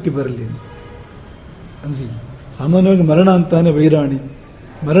ತಿನ್ನುವವರಾಗಿ ಹುಟ್ಟಿ ಬರಲಿ ಅಂತ. ಅಂದ್ರೆ ಸಾಮಾನ್ಯವಾಗಿ ಮರಣ ಅಂತಾನೆ ವೈರಾಣಿ,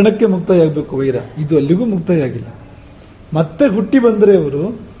 ಮರಣಕ್ಕೆ ಮುಕ್ತಾಯ ಆಗಬೇಕು ವೈರ. ಇದು ಅಲ್ಲಿಗೂ ಮುಕ್ತಾಯ ಆಗಿಲ್ಲ. ಮತ್ತೆ ಹುಟ್ಟಿ ಬಂದರೆ ಅವರು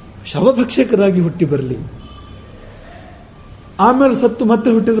ಶವಭಕ್ಷಕರಾಗಿ ಹುಟ್ಟಿ ಬರಲಿ. ಆಮೇಲೆ ಸತ್ತು ಮತ್ತೆ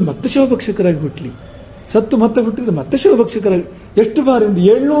ಹುಟ್ಟಿದ್ರೆ ಮತ್ತೆ ಶಿವಭಕ್ಷಕರಾಗಿ ಹುಟ್ಟಲಿ, ಸತ್ತು ಮತ್ತೆ ಹುಟ್ಟಿದ್ರೆ ಮತ್ತೆ ಶಿವಭಕ್ಷಕರಾಗಿ. ಎಷ್ಟು ಬಾರಿಂದ?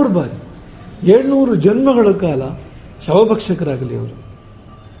 700 ಬಾರಿ, 700 ಜನ್ಮಗಳ ಕಾಲ ಶವಭಕ್ಷಕರಾಗಲಿ ಅವರು.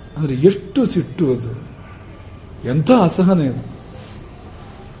 ಅಂದರೆ ಎಷ್ಟು ಸಿಟ್ಟು ಅದು, ಎಂಥ ಅಸಹನೆ ಅದು.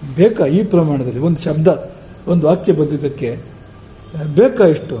 ಬೇಕಾ ಈ ಪ್ರಮಾಣದಲ್ಲಿ ಒಂದು ಶಬ್ದ, ಒಂದು ವಾಕ್ಯ ಬಂದಿದ್ದಕ್ಕೆ ಬೇಕಾ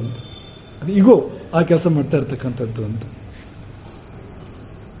ಇಷ್ಟು ಅಂತ? ಅದು ಈಗೋ ಆ ಕೆಲಸ ಮಾಡ್ತಾ ಇರ್ತಕ್ಕಂಥದ್ದು ಅಂತ.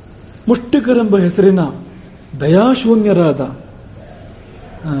 ಮುಷ್ಟಿಕರೆಂಬ ಹೆಸರಿನ ದಯಾಶೂನ್ಯರಾದ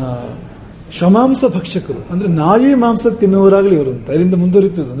ಶಮಾಂಸ ಭಕ್ಷಕರು, ಅಂದ್ರೆ ನಾಯಿ ಮಾಂಸ ತಿನ್ನುವರಾಗಲಿ ಇವರು ಅಂತ. ಅಲ್ಲಿಂದ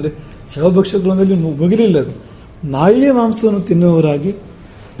ಮುಂದುವರಿತದೆ. ಅಂದ್ರೆ ಶವಭಕ್ಷಕರು ಅಂದ್ರೆ ಮುಗಿಲಿಲ್ಲ ಅದು. ನಾಯಿಯ ಮಾಂಸವನ್ನು ತಿನ್ನುವರಾಗಿ,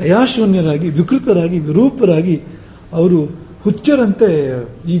 ದಯಾಶೂನ್ಯರಾಗಿ, ವಿಕೃತರಾಗಿ, ವಿರೂಪರಾಗಿ ಅವರು ಹುಚ್ಚರಂತೆ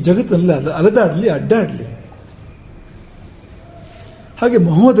ಈ ಜಗತ್ತಿನಲ್ಲಿ ಅಲೆದಾಡಲಿ, ಅಡ್ಡಾಡಲಿ. ಹಾಗೆ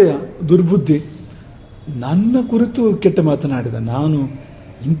ಮಹೋದಯ ದುರ್ಬುದ್ಧಿ ನನ್ನ ಕುರಿತು ಕೆಟ್ಟ ಮಾತನಾಡಿದ. ನಾನು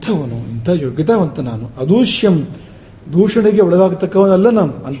ಇಂಥವನು, ಇಂಥ ಯೋಗ್ಯತಾವಂತ ನಾನು, ಅದೂಷ್ಯಂ, ದೂಷಣೆಗೆ ಒಳಗಾಗತಕ್ಕವನಲ್ಲ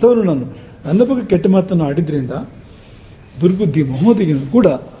ನಾನು, ಅಂಥವನು ನಾನು. ನನ್ನ ಬಗ್ಗೆ ಕೆಟ್ಟ ಮಾತನ್ನು ಆಡಿದ್ರಿಂದ ದುರ್ಬುದ್ಧಿ ಮಹೋದಯನು ಕೂಡ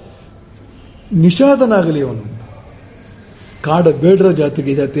ನಿಷಾದನಾಗಲಿ ಅವನು. ಕಾಡ ಬೇಡರ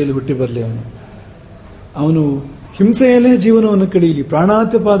ಜಾತಿಯಲ್ಲಿ ಹುಟ್ಟಿ ಬರಲಿ ಅವನು. ಅವನು ಹಿಂಸೆಯಲ್ಲೇ ಜೀವನವನ್ನು ಕಳೆಯಲಿ,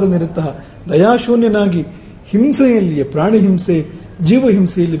 ಪ್ರಾಣಾತ್ಯಪಾದ ನಿರತ ದಯಾಶೂನ್ಯನಾಗಿ ಹಿಂಸೆಯಲ್ಲಿಯೇ, ಪ್ರಾಣಿ ಹಿಂಸೆ, ಜೀವ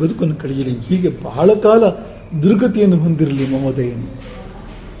ಹಿಂಸೆಯಲ್ಲಿ ಬದುಕನ್ನು ಕಳೆಯಲಿ. ಹೀಗೆ ಬಹಳ ಕಾಲ ದುರ್ಗತಿಯನ್ನು ಹೊಂದಿರಲಿ ಮಹೋದಯನು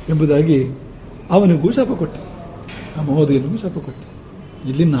ಎಂಬುದಾಗಿ ಅವನಿಗೂ ಶಾಪ ಕೊಟ್ಟ, ಆ ಮಹೋದಯನಿಗೂ ಶಾಪ ಕೊಟ್ಟ.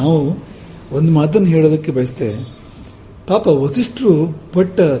 ಇಲ್ಲಿ ನಾವು ಒಂದು ಮಾತನ್ನು ಹೇಳೋದಕ್ಕೆ ಬಯಸ್ತೇವೆ. ಪಾಪ ವಸಿಷ್ಠರು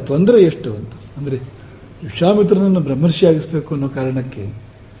ಪಟ್ಟ ತೊಂದರೆ ಎಷ್ಟು ಅಂತ. ಅಂದರೆ ವಿಶ್ವಾಮಿತ್ರನನ್ನು ಬ್ರಹ್ಮರ್ಷಿಯಾಗಿಸಬೇಕು ಅನ್ನೋ ಕಾರಣಕ್ಕೆ,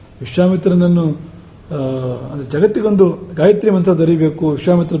 ವಿಶ್ವಾಮಿತ್ರನನ್ನು ಅಂದರೆ ಜಗತ್ತಿಗೊಂದು ಗಾಯತ್ರಿ ಮಂತ್ರ ದೊರೆಯಬೇಕು,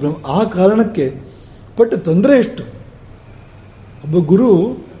 ವಿಶ್ವಾಮಿತ್ರ ಬ್ರಹ್ಮ, ಆ ಕಾರಣಕ್ಕೆ ಪಟ್ಟ ತೊಂದರೆ ಎಷ್ಟು. ಒಬ್ಬ ಗುರು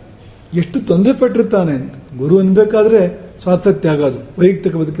ಎಷ್ಟು ತೊಂದರೆ ಪಟ್ಟಿರ್ತಾನೆ ಅಂತ. ಗುರು ಅನ್ಬೇಕಾದ್ರೆ ಸ್ವಾರ್ಥ ತ್ಯಾಗ, ಅದು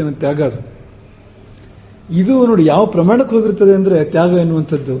ವೈಯಕ್ತಿಕ ಬದುಕಿನ ತ್ಯಾಗ ಅದು. ಇದು ನೋಡಿ ಯಾವ ಪ್ರಮಾಣಕ್ಕೆ ಹೋಗಿರ್ತದೆ ಅಂದರೆ ತ್ಯಾಗ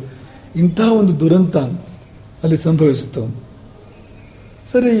ಎನ್ನುವಂಥದ್ದು. ಇಂತಹ ಒಂದು ದುರಂತ ಅಲ್ಲಿ ಸಂಭವಿಸುತ್ತ.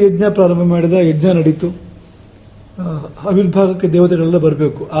 ಸರಿ, ಯಜ್ಞ ಪ್ರಾರಂಭ ಮಾಡಿದ, ಯಜ್ಞ ನಡೀತು. ಅವಿರ್ಭಾಗಕ್ಕೆ ದೇವತೆಗಳೆಲ್ಲ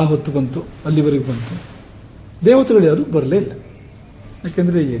ಬರಬೇಕು, ಆ ಹೊತ್ತು ಬಂತು, ಅಲ್ಲಿವರೆಗೂ ಬಂತು. ದೇವತೆಗಳು ಯಾರು ಬರಲೇ ಇಲ್ಲ.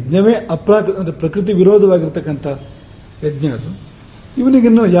 ಯಾಕೆಂದ್ರೆ ಯಜ್ಞವೇ ಅಂದ್ರೆ ಪ್ರಕೃತಿ ವಿರೋಧವಾಗಿರ್ತಕ್ಕಂಥ ಯಜ್ಞ ಅದು.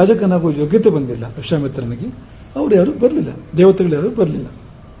 ಇವನಿಗಿನ್ನೂ ಯಾಜಕನಾಗುವ ಯೋಗ್ಯತೆ ಬಂದಿಲ್ಲ ವಿಶ್ವಾಮಿತ್ರನಿಗೆ. ಅವ್ರು ಯಾರು ಬರಲಿಲ್ಲ, ದೇವತೆಗಳು ಯಾರು ಬರಲಿಲ್ಲ.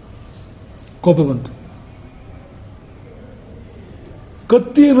 ಕೋಪ ಬಂತು.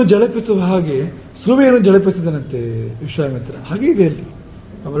 ಕತ್ತಿಯನ್ನು ಜಳಪಿಸುವ ಹಾಗೆ ಸುರುವೆಯನ್ನು ಜಳಪಿಸಿದನಂತೆ ವಿಶ್ವಾಮಿತ್ರ. ಹಾಗೆ ಇದೆ ಅಲ್ಲಿ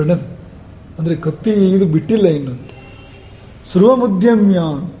ವರ್ಣನೆ. ಅಂದ್ರೆ ಕತ್ತಿ ಇದು ಬಿಟ್ಟಿಲ್ಲ ಇನ್ನು ಅಂತ. ಸುರುವ ಮುದ್ಯಮ್ಯ,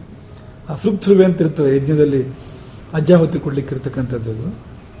 ಆ ಸುರುವೆ ಅಂತ ಇರ್ತದೆ ಯಜ್ಞದಲ್ಲಿ ಅಜ್ಜಾಹುತಿ ಕೊಡ್ಲಿಕ್ಕೆ ಇರ್ತಕ್ಕಂಥದ್ದು,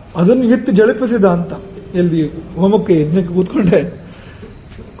 ಅದನ್ನು ಎತ್ತಿ ಜಳಪಿಸಿದ ಅಂತ. ಎಲ್ಲಿ ಹೋಮಕ್ಕೆ ಯಜ್ಞಕ್ಕೆ ಕೂತ್ಕೊಂಡೆ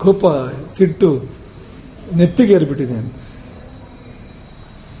ಕೋಪ ಸಿಟ್ಟು ನೆತ್ತಿಗೆ ಏರಿಬಿಟ್ಟಿದೆ ಅಂತ.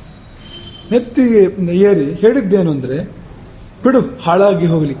 ನೆತ್ತಿಗೆ ಏರಿ ಹೇಳಿದ್ದೇನು ಅಂದ್ರೆ, ಬಿಡು, ಹಾಳಾಗಿ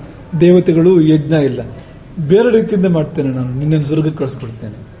ಹೋಗಲಿ, ದೇವತೆಗಳು ಯಜ್ಞ ಇಲ್ಲ, ಬೇರೆ ರೀತಿಯಿಂದ ಮಾಡ್ತೇನೆ ನಾನು, ನಿನ್ನನ್ನು ಸ್ವರ್ಗಕ್ಕೆ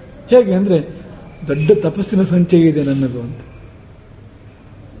ಕಳಿಸ್ಕೊಡ್ತೇನೆ. ಹೇಗೆ ಅಂದ್ರೆ ದೊಡ್ಡ ತಪಸ್ಸಿನ ಸಂಚಯ ಇದೆ ನನ್ನದು ಅಂತ.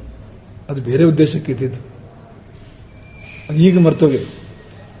 ಅದು ಬೇರೆ ಉದ್ದೇಶಕ್ಕೆ ಇದ್ದಿದ್ದು, ಅದು ಈಗ ಮರ್ತೋಗೆ.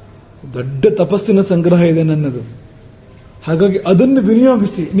 ದೊಡ್ಡ ತಪಸ್ಸಿನ ಸಂಗ್ರಹ ಇದೆ ನನ್ನದು, ಹಾಗಾಗಿ ಅದನ್ನು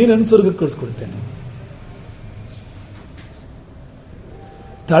ವಿನಿಯೋಗಿಸಿ ನೀನನ್ನು ಸ್ವರ್ಗಕ್ಕೆ ಕಳಿಸ್ಕೊಡ್ತೇನೆ.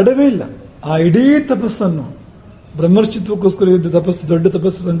 ತಡವೇ ಇಲ್ಲ. ಆ ಇಡೀ ತಪಸ್ಸನ್ನು, ಬ್ರಹ್ಮರ್ಷಿತ್ವಕ್ಕೋಸ್ಕರ ಇದ್ದ ತಪಸ್ಸು, ದೊಡ್ಡ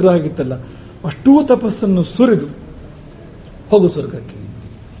ತಪಸ್ಸು ಸಂಗ್ರಹ ಆಗಿತ್ತಲ್ಲ, ಅಷ್ಟೂ ತಪಸ್ಸನ್ನು ಸುರಿದು ಹೋಗು ಸ್ವರ್ಗಕ್ಕೆ.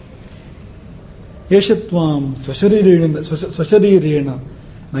 ಯೇಷತ್ವಾಂ ಸ್ವಶರೀರೇಣ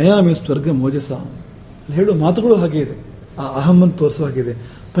ನಯಾಮಿ ಸ್ವರ್ಗ ಮೋಜಸ. ಹೇಳುವ ಮಾತುಗಳು ಹಾಗೆ ಇದೆ, ಆ ಅಹಮ್ಮನ್ನು ತೋರಿಸುವ ಹಾಗಿದೆ.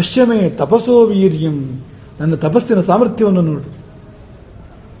 ಪಶ್ಚಿಮೇ ತಪಸೋ ವೀರ್ಯಂ, ನನ್ನ ತಪಸ್ಸಿನ ಸಾಮರ್ಥ್ಯವನ್ನು ನೋಡು.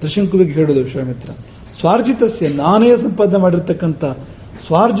 ತ್ರಿಶಂಕುವಿಗೆ ಹೇಳೋದು ವಿಶ್ವಾಮಿತ್ರ. ಸ್ವಾರ್ಜಿತಸ್ಯ, ನಾನೇ ಸಂಪಾದನೆ ಮಾಡಿರ್ತಕ್ಕಂಥ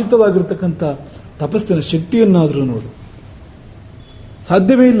ಸ್ವಾರ್ಜಿತವಾಗಿರ್ತಕ್ಕಂಥ ತಪಸ್ಸಿನ ಶಕ್ತಿಯನ್ನಾದರೂ ನೋಡು.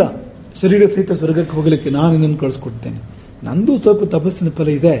 ಸಾಧ್ಯವೇ ಇಲ್ಲ ಶರೀರ ಸಹಿತ ಸ್ವರ್ಗಕ್ಕೆ ಹೋಗಲಿಕ್ಕೆ, ನಾನು ನಿನ್ನನ್ನು ಕಳಿಸ್ಕೊಡ್ತೇನೆ. ನಂದು ಸ್ವಲ್ಪ ತಪಸ್ಸಿನ ಫಲ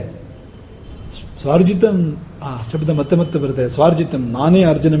ಇದೆ. ಸ್ವಾರ್ಜಿತಂ, ಆ ಶಬ್ದ ಮತ್ತೆ ಮತ್ತೆ ಬರುತ್ತೆ. ಸ್ವಾರ್ಜಿತಂ, ನಾನೇ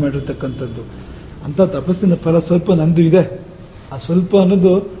ಅರ್ಜನೆ ಮಾಡಿರ್ತಕ್ಕಂಥದ್ದು ಅಂತ ತಪಸ್ಸಿನ ಫಲ ಸ್ವಲ್ಪ ನಂದು ಇದೆ. ಆ ಸ್ವಲ್ಪ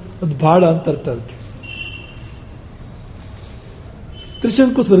ಅನ್ನೋದು ಅದು ಬಾಳ ಅಂತ ಅರ್ಥ ಅದಕ್ಕೆ.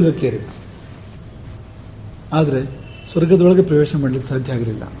 ತ್ರಿಶಂಕು ಸ್ವರ್ಗಕ್ಕೇರಿದ, ಆದರೆ ಸ್ವರ್ಗದೊಳಗೆ ಪ್ರವೇಶ ಮಾಡಲಿಕ್ಕೆ ಸಾಧ್ಯ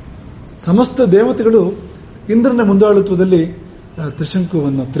ಆಗಲಿಲ್ಲ. ಸಮಸ್ತ ದೇವತೆಗಳು ಇಂದ್ರನ ಮುಂದಾಳುತ್ವದಲ್ಲಿ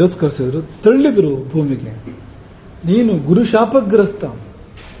ತ್ರಿಶಂಕುವನ್ನು ತಿರಸ್ಕರಿಸಿದ್ರು, ತಳ್ಳಿದ್ರು ಭೂಮಿಗೆ. ನೀನು ಗುರುಶಾಪಗ್ರಸ್ತ,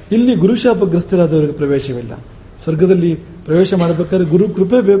 ಇಲ್ಲಿ ಗುರುಶಾಪಗ್ರಸ್ತರಾದವರಿಗೆ ಪ್ರವೇಶವಿಲ್ಲ. ಸ್ವರ್ಗದಲ್ಲಿ ಪ್ರವೇಶ ಮಾಡಬೇಕಾದ್ರೆ ಗುರು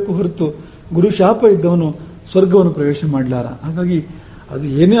ಕೃಪೆ ಬೇಕು ಹೊರತು ಗುರುಶಾಪ ಇದ್ದವನು ಸ್ವರ್ಗವನ್ನು ಪ್ರವೇಶ ಮಾಡಲಾರ. ಹಾಗಾಗಿ ಅದು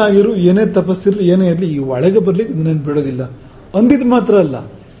ಏನೇ ಆಗಿರು, ಏನೇ ತಪಸ್ಸಿರಲಿ, ಏನೇ ಇರಲಿ, ಈ ಒಳಗೆ ಬರ್ಲಿಕ್ಕೆ ನಿನ್ನನ್ನು ಬಿಡೋದಿಲ್ಲ ಅಂದಿದ್ದು ಮಾತ್ರ ಅಲ್ಲ,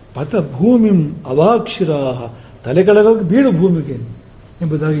 ಪಥ ಭೂಮಿಂ ಅವಾಕ್ಷಿರಾಹ, ತಲೆ ಕೆಳಗಾಗಿ ಬೀಳು ಭೂಮಿಗೆ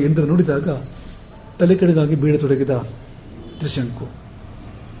ಎಂಬುದಾಗಿ ಇಂದ್ರ ನುಡಿದಾಗ ತಲೆ ಕೆಳಗಾಗಿ ಬೀಳತೊಡಗಿದ ತ್ರಿಶಂಕು.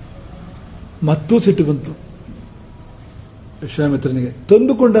 ಮತ್ತೂ ಸಿಟ್ಟು ಬಂತು ವಿಶ್ವಾಮಿತ್ರನಿಗೆ.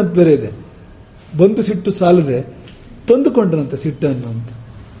 ತಂದುಕೊಂಡಂತ ಬೇರೆ ಇದೆ, ಬಂದು ಸಿಟ್ಟು ಸಾಲದೆ ತಂದುಕೊಂಡನಂತೆ ಸಿಟ್ಟನ್ನು ಅಂತ.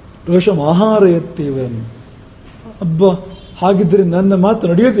 ರೋಷಂ ಆಹಾರ ಎತ್ತಿ ಇವರನ್ನು, ಅಬ್ಬ ಹಾಗಿದ್ರೆ ನನ್ನ ಮಾತು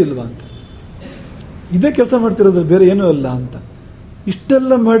ನಡೆಯೋದಿಲ್ವಾ ಅಂತ, ಇದೇ ಕೆಲಸ ಮಾಡ್ತಿರೋದ್ರ ಬೇರೆ ಏನೂ ಅಲ್ಲ ಅಂತ.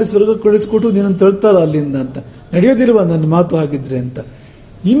 ಇಷ್ಟೆಲ್ಲ ಮಾಡಿ ಸ್ವರ್ಗ ಕಳಿಸ್ಕೊಟ್ಟು ನೀನನ್ನು ತಳ್ತಾರ ಅಲ್ಲಿಂದ ಅಂತ, ನಡೆಯೋದಿಲ್ವಾ ನನ್ನ ಮಾತು ಹಾಗಿದ್ರೆ ಅಂತ.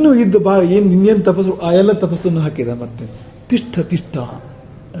 ಇನ್ನೂ ಇದ್ದ ಇನ್ನೇನು ತಪಸ್ಸು, ಆ ಎಲ್ಲ ತಪಸ್ಸನ್ನು ಹಾಕಿದ. ಮತ್ತೆ ತಿಷ್ಠ ತಿಷ್ಠ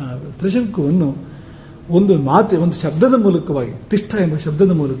ತ್ರಿಶಂಕುವನ್ನು ಒಂದು ಮಾತೆ, ಒಂದು ಶಬ್ದದ ಮೂಲಕವಾಗಿ, ತಿಷ್ಠ ಎಂಬ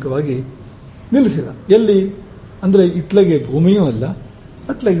ಶಬ್ದದ ಮೂಲಕವಾಗಿ ನಿಲ್ಲಿಸಿದ. ಎಲ್ಲಿ ಅಂದರೆ ಇತ್ಲಗೆ ಭೂಮಿಯೂ ಅಲ್ಲ,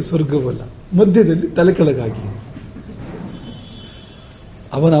 ಅತ್ಲಗೆ ಸ್ವರ್ಗವೂ ಅಲ್ಲ, ಮಧ್ಯದಲ್ಲಿ ತಲೆ ಕೆಳಗಾಗಿ.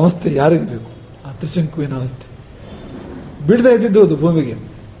 ಅವನ ಅವಸ್ಥೆ ಯಾರಿಗೆ ಬೇಕು? ಆ ತ್ರಿಶಂಕುವಿನ ಅವಸ್ಥೆ. ಬಿಡದೇ ಇದ್ದಿದ್ದು ಅದು ಭೂಮಿಗೆ,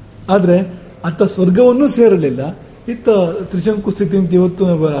 ಆದರೆ ಅತ್ತ ಸ್ವರ್ಗವನ್ನೂ ಸೇರಲಿಲ್ಲ, ಇತ್ತ ತ್ರಿಶಂಕು ಸ್ಥಿತಿ ಅಂತ ಇವತ್ತು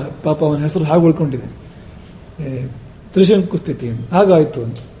ಪಾಪ ಅವನ ಹೆಸರು ಹಾಗೆ ಉಳ್ಕೊಂಡಿದೆ, ತ್ರಿಶಂಕು ಸ್ಥಿತಿ ಹಾಗಾಯಿತು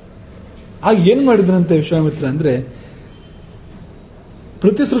ಅಂತ. ಆಗ ಏನು ಮಾಡಿದ್ರಂತೆ ವಿಶ್ವಾಮಿತ್ರ ಅಂದರೆ,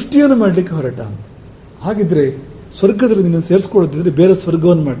 ಪ್ರತಿ ಸೃಷ್ಟಿಯನ್ನು ಮಾಡಲಿಕ್ಕೆ ಹೊರಟ ಅಂತ. ಹಾಗಿದ್ರೆ ಸ್ವರ್ಗದಲ್ಲಿ ನಿನ್ನನ್ನು ಸೇರಿಸ್ಕೊಳ್ಳೋದಿದ್ರೆ ಬೇರೆ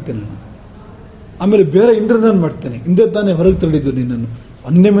ಸ್ವರ್ಗವನ್ನು ಮಾಡ್ತೇನೆ ನಾನು, ಆಮೇಲೆ ಬೇರೆ ಇಂದ್ರನನ್ನು ಮಾಡ್ತೇನೆ. ಇಂದ್ರ ತಾನೇ ಹೊರಗೆ ತಳ್ಳಿದ್ದು ನಿನ್ನನ್ನು,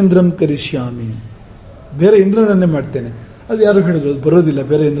 ಅನ್ಯಮಿಂದ್ರಂ ಕರಿಷ್ಯಾಮಿ, ಬೇರೆ ಇಂದ್ರನನ್ನೇ ಮಾಡ್ತೇನೆ. ಅದು ಯಾರು ಹೇಳಿದ್ರು, ಅದು ಬರೋದಿಲ್ಲ,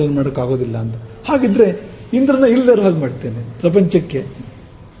 ಬೇರೆ ಇಂದ್ರನ ಮಾಡೋಕ್ಕಾಗೋದಿಲ್ಲ ಅಂತ. ಹಾಗಿದ್ರೆ ಇಂದ್ರನ ಇಲ್ಲದರ ಹಾಗೆ ಮಾಡ್ತೇನೆ ಪ್ರಪಂಚಕ್ಕೆ.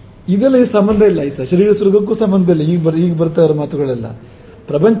 ಇದೆಲ್ಲ ಈ ಸಂಬಂಧ ಇಲ್ಲ, ಈ ಸಶರೀರ ಸ್ವರ್ಗಕ್ಕೂ ಸಂಬಂಧ ಇಲ್ಲ. ಈಗ ಬರ್ತಾ ಇರೋ ಮಾತುಗಳೆಲ್ಲ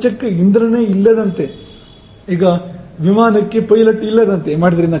ಪ್ರಪಂಚಕ್ಕೆ ಇಂದ್ರನೇ ಇಲ್ಲದಂತೆ. ಈಗ ವಿಮಾನಕ್ಕೆ ಪೈಲಟ್ ಇಲ್ಲದಂತೆ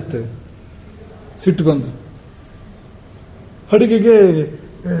ಮಾಡಿದ್ರೆ ಏನಾಗ್ತದೆ? ಸಿಟ್ಟು ಬಂದು. ಹಡಗಿಗೆ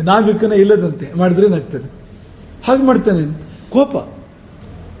ನಾವಿಕನೇ ಇಲ್ಲದಂತೆ ಮಾಡಿದ್ರೆ ಏನಾಗ್ತದೆ? ಹಾಗೆ ಮಾಡ್ತೇನೆ ಅಂತ ಕೋಪ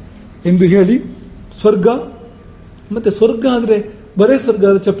ಎಂದು ಹೇಳಿ ಸ್ವರ್ಗ, ಮತ್ತೆ ಸ್ವರ್ಗ ಆದರೆ ಬರೇ ಸ್ವರ್ಗ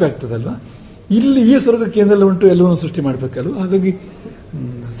ಆದರೆ ಚಪ್ಪೆ ಆಗ್ತದಲ್ವಾ. ಇಲ್ಲಿ ಈ ಸ್ವರ್ಗಕ್ಕೆ ಏನೆಲ್ಲ ಉಂಟು ಎಲ್ಲವನ್ನೂ ಸೃಷ್ಟಿ ಮಾಡಬೇಕಲ್ವ. ಹಾಗಾಗಿ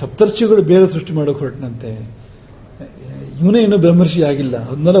ಸಪ್ತರ್ಷಿಗಳು ಬೇರೆ ಸೃಷ್ಟಿ ಮಾಡೋಕೆ ಹೊರಟನಂತೆ. ಇವನೇ ಇನ್ನೂ ಬ್ರಹ್ಮರ್ಷಿ ಆಗಿಲ್ಲ,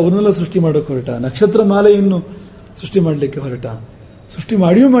 ಅವನ್ನೆಲ್ಲ ಸೃಷ್ಟಿ ಮಾಡೋಕೆ ಹೊರಟ. ನಕ್ಷತ್ರ ಮಾಲೆಯನ್ನು ಸೃಷ್ಟಿ ಮಾಡಲಿಕ್ಕೆ ಹೊರಟ. ಸೃಷ್ಟಿ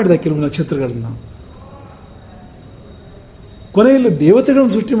ಮಾಡಿಯೂ ಮಾಡಿದ ಕೆಲವು ನಕ್ಷತ್ರಗಳನ್ನು. ಕೊನೆಯಲ್ಲಿ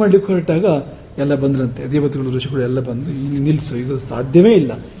ದೇವತೆಗಳನ್ನು ಸೃಷ್ಟಿ ಮಾಡಲಿಕ್ಕೆ ಹೊರಟಾಗ ಎಲ್ಲ ಬಂದ್ರಂತೆ, ದೇವತೆಗಳು ಋಷಿಗಳು ಎಲ್ಲ ಬಂದು, ನಿಲ್ಲಿಸು, ಇದು ಸಾಧ್ಯವೇ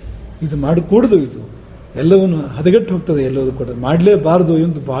ಇಲ್ಲ, ಇದು ಮಾಡಿಕೊಡುದು, ಇದು ಎಲ್ಲವನ್ನು ಹದಗೆಟ್ಟು ಹೋಗ್ತದೆ, ಎಲ್ಲವೂ ಕೂಡ ಮಾಡಲೇಬಾರದು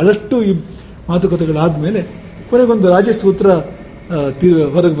ಎಂದು ಬಹಳಷ್ಟು ಈ ಮಾತುಕತೆಗಳಾದ್ಮೇಲೆ ಕೊನೆಗೊಂದು ರಾಜಸೂತ್ರ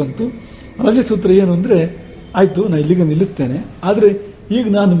ಹೊರಗೆ ಬಂತು. ರಾಜಸೂತ್ರ ಏನು ಅಂದರೆ, ಆಯಿತು ನಾನು ಇಲ್ಲಿಗೆ ನಿಲ್ಲಿಸ್ತೇನೆ, ಆದರೆ ಈಗ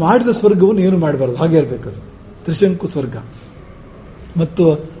ನಾನು ಮಾಡಿದ ಸ್ವರ್ಗವನ್ನು ಏನು ಮಾಡಬಾರ್ದು, ಹಾಗೆ ಇರಬೇಕದು. ತ್ರಿಶಂಕು ಸ್ವರ್ಗ ಮತ್ತು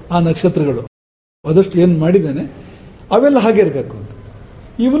ಆ ನಕ್ಷತ್ರಗಳು ಅದಷ್ಟು ಏನು ಮಾಡಿದ್ದೇನೆ ಅವೆಲ್ಲ ಹಾಗೆ ಇರಬೇಕು ಅಂತ.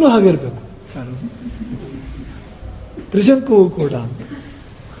 ಇವನು ಹಾಗೆ ಇರಬೇಕು, ತ್ರಿಶಂಕು ಕೂಡ ಅಂತ.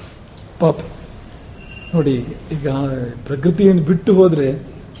 ಪಾಪ ನೋಡಿ, ಈಗ ಪ್ರಕೃತಿಯನ್ನು ಬಿಟ್ಟು ಹೋದರೆ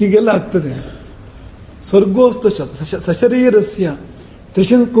ಹೀಗೆಲ್ಲ ಆಗ್ತದೆ. ಸ್ವರ್ಗೋಸ್ತು ಸಶರೀರಸ್ಯ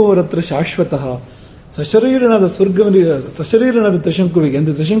ತ್ರಿಶಂಕೋರತ್ರ ಶಾಶ್ವತಃ. ಸಶರೀರನಾದ ಸಶರೀರನಾದ ತ್ರಿಶಂಕುವಿಗೆ,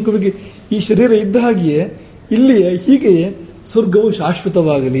 ಅಂದರೆ ತ್ರಿಶಂಕುವಿಗೆ ಈ ಶರೀರ ಇದ್ದ ಹಾಗೆಯೇ ಇಲ್ಲಿಯೇ ಹೀಗೆಯೇ ಸ್ವರ್ಗವು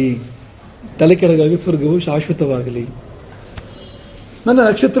ಶಾಶ್ವತವಾಗಲಿ, ತಲೆ ಕೆಳಗಾಗಿ ಸ್ವರ್ಗವು ಶಾಶ್ವತವಾಗಲಿ. ನನ್ನ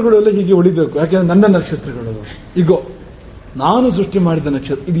ನಕ್ಷತ್ರಗಳು ಎಲ್ಲ ಹೀಗೆ ಉಳಿಬೇಕು, ಯಾಕೆಂದ್ರೆ ನನ್ನ ನಕ್ಷತ್ರಗಳು ಈಗೋ ನಾನು ಸೃಷ್ಟಿ ಮಾಡಿದ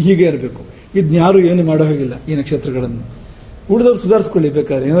ನಕ್ಷತ್ರ ಇದು ಹೀಗೆ ಇರಬೇಕು. ಇದನ್ಯಾರು ಏನು ಮಾಡೋ ಹಾಗಿಲ್ಲ ಈ ನಕ್ಷತ್ರಗಳನ್ನು. ಉಳಿದವರು ಸುಧಾರಿಸ್ಕೊಳ್ಳಿ,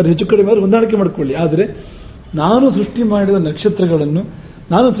 ಬೇಕಾದ್ರೆ ಏನಾದ್ರು ಹೆಚ್ಚು ಕಡಿಮೆ ಆದ್ರೆ ಹೊಂದಾಣಿಕೆ ಮಾಡಿಕೊಳ್ಳಿ. ಆದರೆ ನಾನು ಸೃಷ್ಟಿ ಮಾಡಿದ ನಕ್ಷತ್ರಗಳನ್ನು,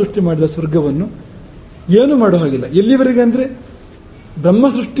 ನಾನು ಸೃಷ್ಟಿ ಮಾಡಿದ ಸ್ವರ್ಗವನ್ನು ಏನು ಮಾಡೋ ಹಾಗಿಲ್ಲ. ಎಲ್ಲಿವರೆಗೆ ಅಂದರೆ ಬ್ರಹ್ಮ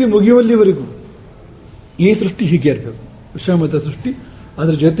ಸೃಷ್ಟಿ ಮುಗಿಯುವಲ್ಲಿವರೆಗೂ ಈ ಸೃಷ್ಟಿ ಹೀಗೆ ಇರಬೇಕು. ವಿಶ್ವಾಮಿತ್ರ ಸೃಷ್ಟಿ,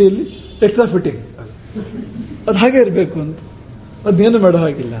 ಅದರ ಜೊತೆಯಲ್ಲಿ ಎಕ್ಸ್ಟ್ರಾ ಫಿಟ್ಟಿಂಗ್ ಅದು ಹಾಗೆ ಇರಬೇಕು ಅಂತ. ಅದನ್ನೇನು ಮಾಡೋ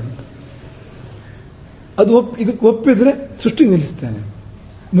ಹಾಗಿಲ್ಲ ಅಂತ. ಅದು ಇದಕ್ಕೆ ಒಪ್ಪಿದ್ರೆ ಸೃಷ್ಟಿ ನಿಲ್ಲಿಸ್ತೇನೆ,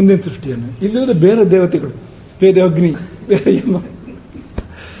 ಮುಂದಿನ ಸೃಷ್ಟಿಯನ್ನು. ಇಲ್ಲಿದ್ರೆ ಬೇರೆ ದೇವತೆಗಳು, ಬೇರೆ ಅಗ್ನಿ, ಬೇರೆ ಯಮ,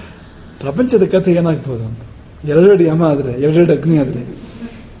 ಪ್ರಪಂಚದ ಕಥೆ ಏನಾಗ್ಬೋದು ಅಂತ. ಎರಡೆರಡು ಯಮ ಆದರೆ, ಎರಡೆರಡು ಅಗ್ನಿ ಆದರೆ,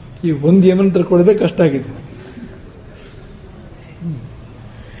 ಈ ಒಂದು ಯಮನ ತರ್ಕೊಳ್ಳೋದೇ ಕಷ್ಟ ಆಗಿದೆ.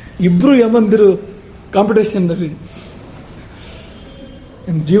 ಇಬ್ರು ಯಮಂದಿರು ಕಾಂಪಿಟೇಷನ್ನಲ್ಲಿ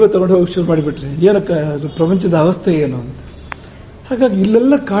ಜೀವ ತಗೊಂಡು ಹೋಗಿ ಶುರು ಮಾಡಿಬಿಟ್ರೆ ಏನಕ್ಕ ಪ್ರಪಂಚದ ಅವಸ್ಥೆ ಏನು ಅಂತ. ಹಾಗಾಗಿ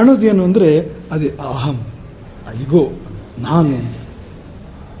ಇಲ್ಲೆಲ್ಲ ಕಾಣೋದೇನು ಅಂದರೆ ಅದೇ ಅಹಂ, ಈಗೋ, ನಾನು.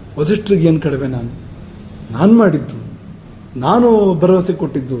 ವಸಿಷ್ಠರಿಗೆ ಏನು ಕಡಿಮೆ? ನಾನು ಮಾಡಿದ್ದು, ನಾನು ಭರವಸೆ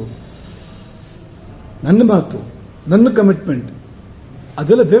ಕೊಟ್ಟಿದ್ದು, ನನ್ನ ಮಾತು, ನನ್ನ ಕಮಿಟ್ಮೆಂಟ್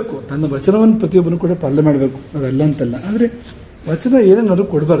ಅದೆಲ್ಲ ಬೇಕು. ತನ್ನ ವಚನವನ್ನು ಪ್ರತಿಯೊಬ್ಬನು ಕೂಡ ಪಾಲನೆ ಮಾಡಬೇಕು, ಅದೆಲ್ಲ ಅಂತಲ್ಲ. ಆದರೆ ವಚನ ಏನೇನಾದ್ರು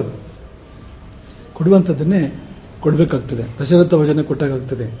ಕೊಡಬಾರ್ದು, ಕೊಡುವಂಥದ್ದನ್ನೇ ಕೊಡಬೇಕಾಗ್ತದೆ. ದಶರಥ ವಚನ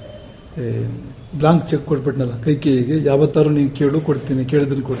ಕೊಟ್ಟಾಗ್ತದೆ. ಬ್ಲಾಂಕ್ ಚೆಕ್ ಕೊಟ್ಬಿಟ್ನಲ್ಲ ಕೈಕೇಯಿಗೆ, ಯಾವತ್ತಾರು ನೀನು ಕೇಳು ಕೊಡ್ತೀನಿ,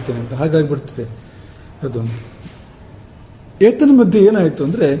 ಕೇಳಿದ್ರೆ ಕೊಡ್ತೀನಿ ಅಂತ. ಹಾಗಾಗಿಬಿಡ್ತದೆ ಅದು. ಏತನ ಮಧ್ಯೆ ಏನಾಯಿತು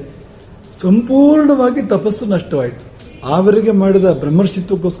ಅಂದರೆ ಸಂಪೂರ್ಣವಾಗಿ ತಪಸ್ಸು ನಷ್ಟವಾಯಿತು. ಆವರೆಗೆ ಮಾಡಿದ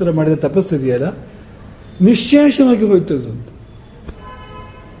ಬ್ರಹ್ಮರ್ಷಿತ್ವಕ್ಕೋಸ್ಕರ ಮಾಡಿದ ತಪಸ್ಸು ಇದೆಯಲ್ಲ, ನಿಶ್ಶೇಷವಾಗಿ ಹೋಯ್ತು ಅದು ಅಂತ.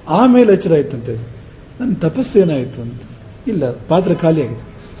 ಆಮೇಲೆ ಎಚ್ಚರ ಆಯ್ತಂತೆ, ನನ್ನ ತಪಸ್ಸೇನಾಯಿತು ಅಂತ. ಇಲ್ಲ, ಪಾತ್ರ ಖಾಲಿಯಾಗಿದೆ.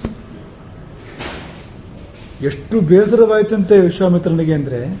 ಎಷ್ಟು ಬೇಸರವಾಯ್ತಂತೆ ವಿಶ್ವಾಮಿತ್ರನಿಗೆ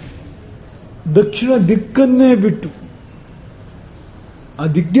ಅಂದ್ರೆ, ದಕ್ಷಿಣ ದಿಕ್ಕನ್ನೇ ಬಿಟ್ಟು, ಆ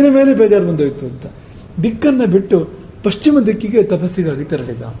ದಿಕ್ಕಿನ ಮೇಲೆ ಬೇಜಾರು ಬಂದೋಯ್ತು ಅಂತ, ದಿಕ್ಕನ್ನ ಬಿಟ್ಟು ಪಶ್ಚಿಮ ದಿಕ್ಕಿಗೆ ತಪಸ್ಸಿಗಾಗಿ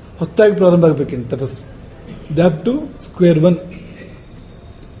ತೆರಳಿದ. ಹೊಸದಾಗಿ ಪ್ರಾರಂಭ ಆಗಬೇಕೇನು ತಪಸ್ಸು. Back to square one.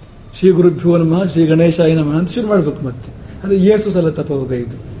 Shri ಗುರುಭ್ಯೋ ನಮಃ, ಶ್ರೀ ಗಣೇಶಾಯ ನಮಃ ಅಂತ ಶುರು ಮಾಡಬೇಕು ಮತ್ತೆ. ಅದು 7 ಸಲ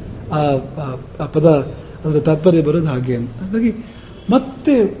ತಪವಗೈದು. ಆ ಪದ ಅದರ ತಾತ್ಪರ್ಯ ಬರೋದು ಹಾಗೆ ಅಂತ. ಹಾಗಾಗಿ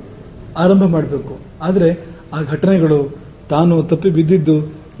ಮತ್ತೆ ಆರಂಭ ಮಾಡಬೇಕು. ಆದರೆ ಆ ಘಟನೆಗಳು, ತಾನು ತಪ್ಪಿ ಬಿದ್ದಿದ್ದು,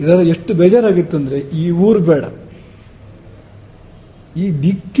 ಇದರ ಎಷ್ಟು ಬೇಜಾರಾಗಿತ್ತು ಅಂದ್ರೆ, ಈ ಊರು ಬೇಡ, ಈ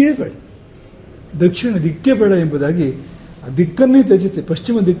ದಿಕ್ಕೇ ಬೇಡ, ದಕ್ಷಿಣ ದಿಕ್ಕೇ ಬೇಡ ಎಂಬುದಾಗಿ ಆ ದಿಕ್ಕನ್ನೇ ತ್ಯಜಿಸಿ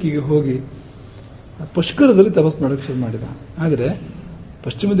ಪಶ್ಚಿಮ ದಿಕ್ಕಿಗೆ ಹೋಗಿ ಪುಷ್ಕರದಲ್ಲಿ ತಪಸ್ ಮಾಡೋಕ್ಕೆ ಶುರು ಮಾಡಿದ. ಆದರೆ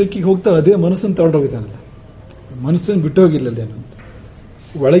ಪಶ್ಚಿಮ ದಿಕ್ಕಿಗೆ ಹೋಗ್ತಾ ಅದೇ ಮನಸ್ಸನ್ನು ತಗೊಂಡೋಗಿದ್ದಾನಲ್ಲ, ಮನಸ್ಸನ್ನು ಬಿಟ್ಟೋಗಿಲ್ಲದೇನು ಅಂತ.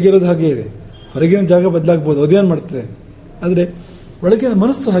 ಒಳಗಿರೋದು ಹಾಗೆ ಇದೆ, ಹೊರಗಿನ ಜಾಗ ಬದಲಾಗ್ಬೋದು, ಅದೇನು ಮಾಡ್ತದೆ. ಆದರೆ ಒಳಗಿನ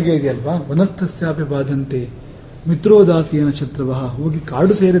ಮನಸ್ಸು ಹಾಗೆ ಇದೆಯಲ್ವಾ. ವನಸ್ಥಸ್ಯಾಪಿ ಬಾಧಂತೆ ಮಿತ್ರೋದಾಸೀನ ಶತ್ರುವಃ. ಹೋಗಿ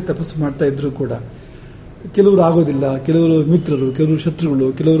ಕಾಡು ಸೇರಿ ತಪಸ್ಸು ಮಾಡ್ತಾ ಇದ್ರು ಕೂಡ ಕೆಲವರು ಆಗೋದಿಲ್ಲ, ಕೆಲವರು ಮಿತ್ರರು, ಕೆಲವರು ಶತ್ರುಗಳು,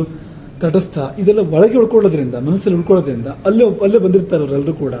 ಕೆಲವರು ತಟಸ್ಥ. ಇದೆಲ್ಲ ಒಳಗೆ ಉಳ್ಕೊಳ್ಳೋದ್ರಿಂದ, ಮನಸ್ಸಲ್ಲಿ ಉಳ್ಕೊಳ್ಳೋದ್ರಿಂದ ಅಲ್ಲೇ ಬಂದಿರ್ತಾರೆ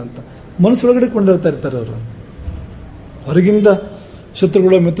ಅವರೆಲ್ಲರೂ ಕೂಡ ಅಂತ. ಮನಸ್ಸೊಳಗಡೆ ಕೊಂಡಾಡ್ತಾ ಇರ್ತಾರೆ ಅವರು. ಹೊರಗಿಂದ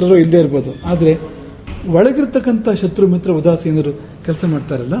ಶತ್ರುಗಳು ಮಿತ್ರರು ಇಲ್ಲದೆ ಇರ್ಬೋದು, ಆದರೆ ಒಳಗಿರ್ತಕ್ಕಂಥ ಶತ್ರು ಮಿತ್ರ ಉದಾಸೀನರು ಕೆಲಸ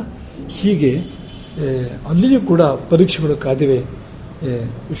ಮಾಡ್ತಾರಲ್ಲ, ಹೀಗೆ ಅಲ್ಲಿಯೂ ಕೂಡ ಪರೀಕ್ಷೆಗಳು ಕಾದಿವೆ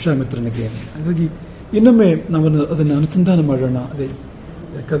ವಿಶ್ವಾಮಿತ್ರನಿಗೆ. ಹಾಗಾಗಿ ಇನ್ನೊಮ್ಮೆ ನಾವು ಅದನ್ನು ಅನುಸಂಧಾನ ಮಾಡೋಣ. ಅದೇ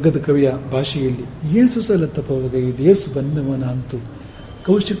ಕಗ್ಗದ ಕವಿಯ ಭಾಷೆಯಲ್ಲಿ, ಏಸು ಸಲ ತಪವಗೈದು ಏಸು ಬನ್ನವನ ಅಂತು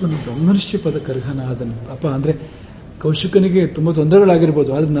ಕೌಶಿಕನು ಬ್ರಹ್ಮರ್ಷಿ ಪದ ಕರ್ಹನಾದನು. ಅಪ್ಪ ಅಂದರೆ ಕೌಶಿಕನಿಗೆ ತುಂಬ ತೊಂದರೆಗಳಾಗಿರ್ಬೋದು,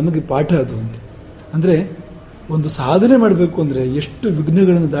 ಆದರೆ ನಮಗೆ ಪಾಠ ಅದು ಅಂತ. ಅಂದರೆ ಒಂದು ಸಾಧನೆ ಮಾಡಬೇಕು ಅಂದರೆ ಎಷ್ಟು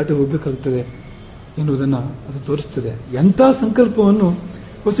ವಿಘ್ನಗಳನ್ನು ದಾಟಿ ಹೋಗಬೇಕಾಗ್ತದೆ ಎನ್ನುವುದನ್ನು ಅದು ತೋರಿಸ್ತದೆ. ಎಂಥ ಸಂಕಲ್ಪವನ್ನು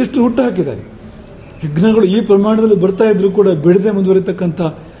ವಸಿಷ್ಠರು ಹುಟ್ಟು ಹಾಕಿದ್ದಾರೆ. ವಿಘ್ನಗಳು ಈ ಪ್ರಮಾಣದಲ್ಲಿ ಬರ್ತಾ ಇದ್ರು ಕೂಡ ಬಿಡದೆ ಮುಂದುವರಿತಕ್ಕಂಥ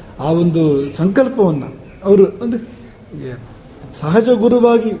ಆ ಒಂದು ಸಂಕಲ್ಪವನ್ನು ಅವರು ಅಂದರೆ ಸಹಜ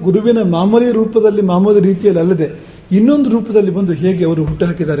ಗುರುವಾಗಿ, ಗುರುವಿನ ಮಾಮೂಲಿ ರೂಪದಲ್ಲಿ, ಮಾಮೂಲಿ ರೀತಿಯಲ್ಲಿ ಅಲ್ಲದೆ ಇನ್ನೊಂದು ರೂಪದಲ್ಲಿ ಬಂದು ಹೇಗೆ ಅವರು ಹುಟ್ಟು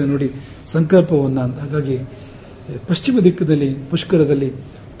ಹಾಕಿದ್ದಾರೆ ನೋಡಿ ಸಂಕಲ್ಪವನ್ನು ಅಂತ. ಹಾಗಾಗಿ ಪಶ್ಚಿಮ ದಿಕ್ಕದಲ್ಲಿ ಪುಷ್ಕರದಲ್ಲಿ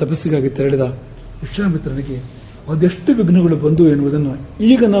ತಪಸ್ಸಿಗಾಗಿ ತೆರಳಿದ ವಿಶ್ವಾಮಿತ್ರನಿಗೆ ಅದೆಷ್ಟು ವಿಘ್ನಗಳು ಬಂದು ಎನ್ನುವುದನ್ನು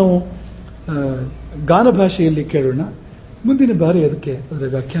ಈಗ ನಾವು ಗಾನ ಭಾಷೆಯಲ್ಲಿ ಕೇಳೋಣ. ಮುಂದಿನ ಬಾರಿ ಅದಕ್ಕೆ ಅದರ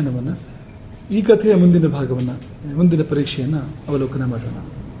ವ್ಯಾಖ್ಯಾನವನ್ನು, ಈ ಕಥೆಯ ಮುಂದಿನ ಭಾಗವನ್ನು, ಮುಂದಿನ ಪರೀಕ್ಷೆಯನ್ನು ಅವಲೋಕನ ಮಾಡೋಣ.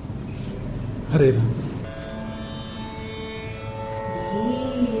 ಹರೇ ರಾಮ.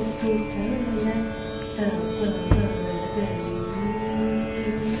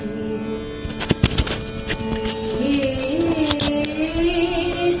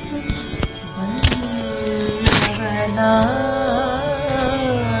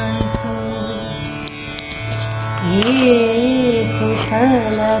 ಯೇಸು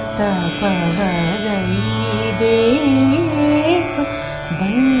ಸಲತಪವಗೈದೇಸು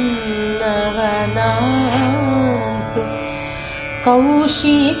ಬನ್ನವನಾಂತು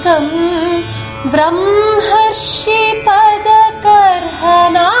ಕೌಶಿಕಂ ಬ್ರಹ್ಮರ್ಷಿ ಪದಕರ್ಹನಾದಂ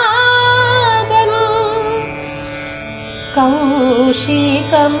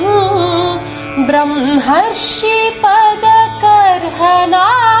ಕೌಶಿಕಂ ಬ್ರಹ್ಮರ್ಷಿ ಪದಕರ್ಹನಾದಂ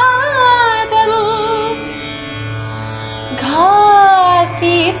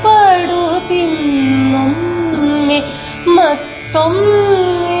ಘಾಸಿ ಪಡುತ್ತಿನ್ನೊಮ್ಮೆ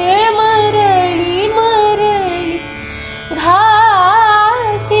ಮತ್ತೊಮ್ಮೆ ಮರಳಿ ಮರಳಿ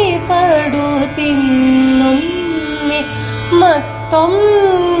ಘಾಸಿ ಪಡುತ್ತಿನ್ನೊಮ್ಮೆ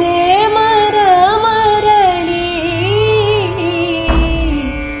ಮತ್ತೊಮ್ಮೆ ಮರಳಿ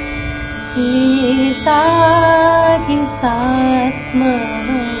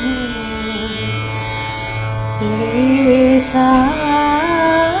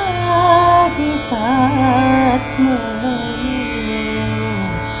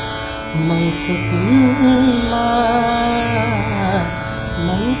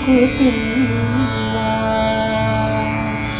ಮಂಕುತಿಮ್ಮ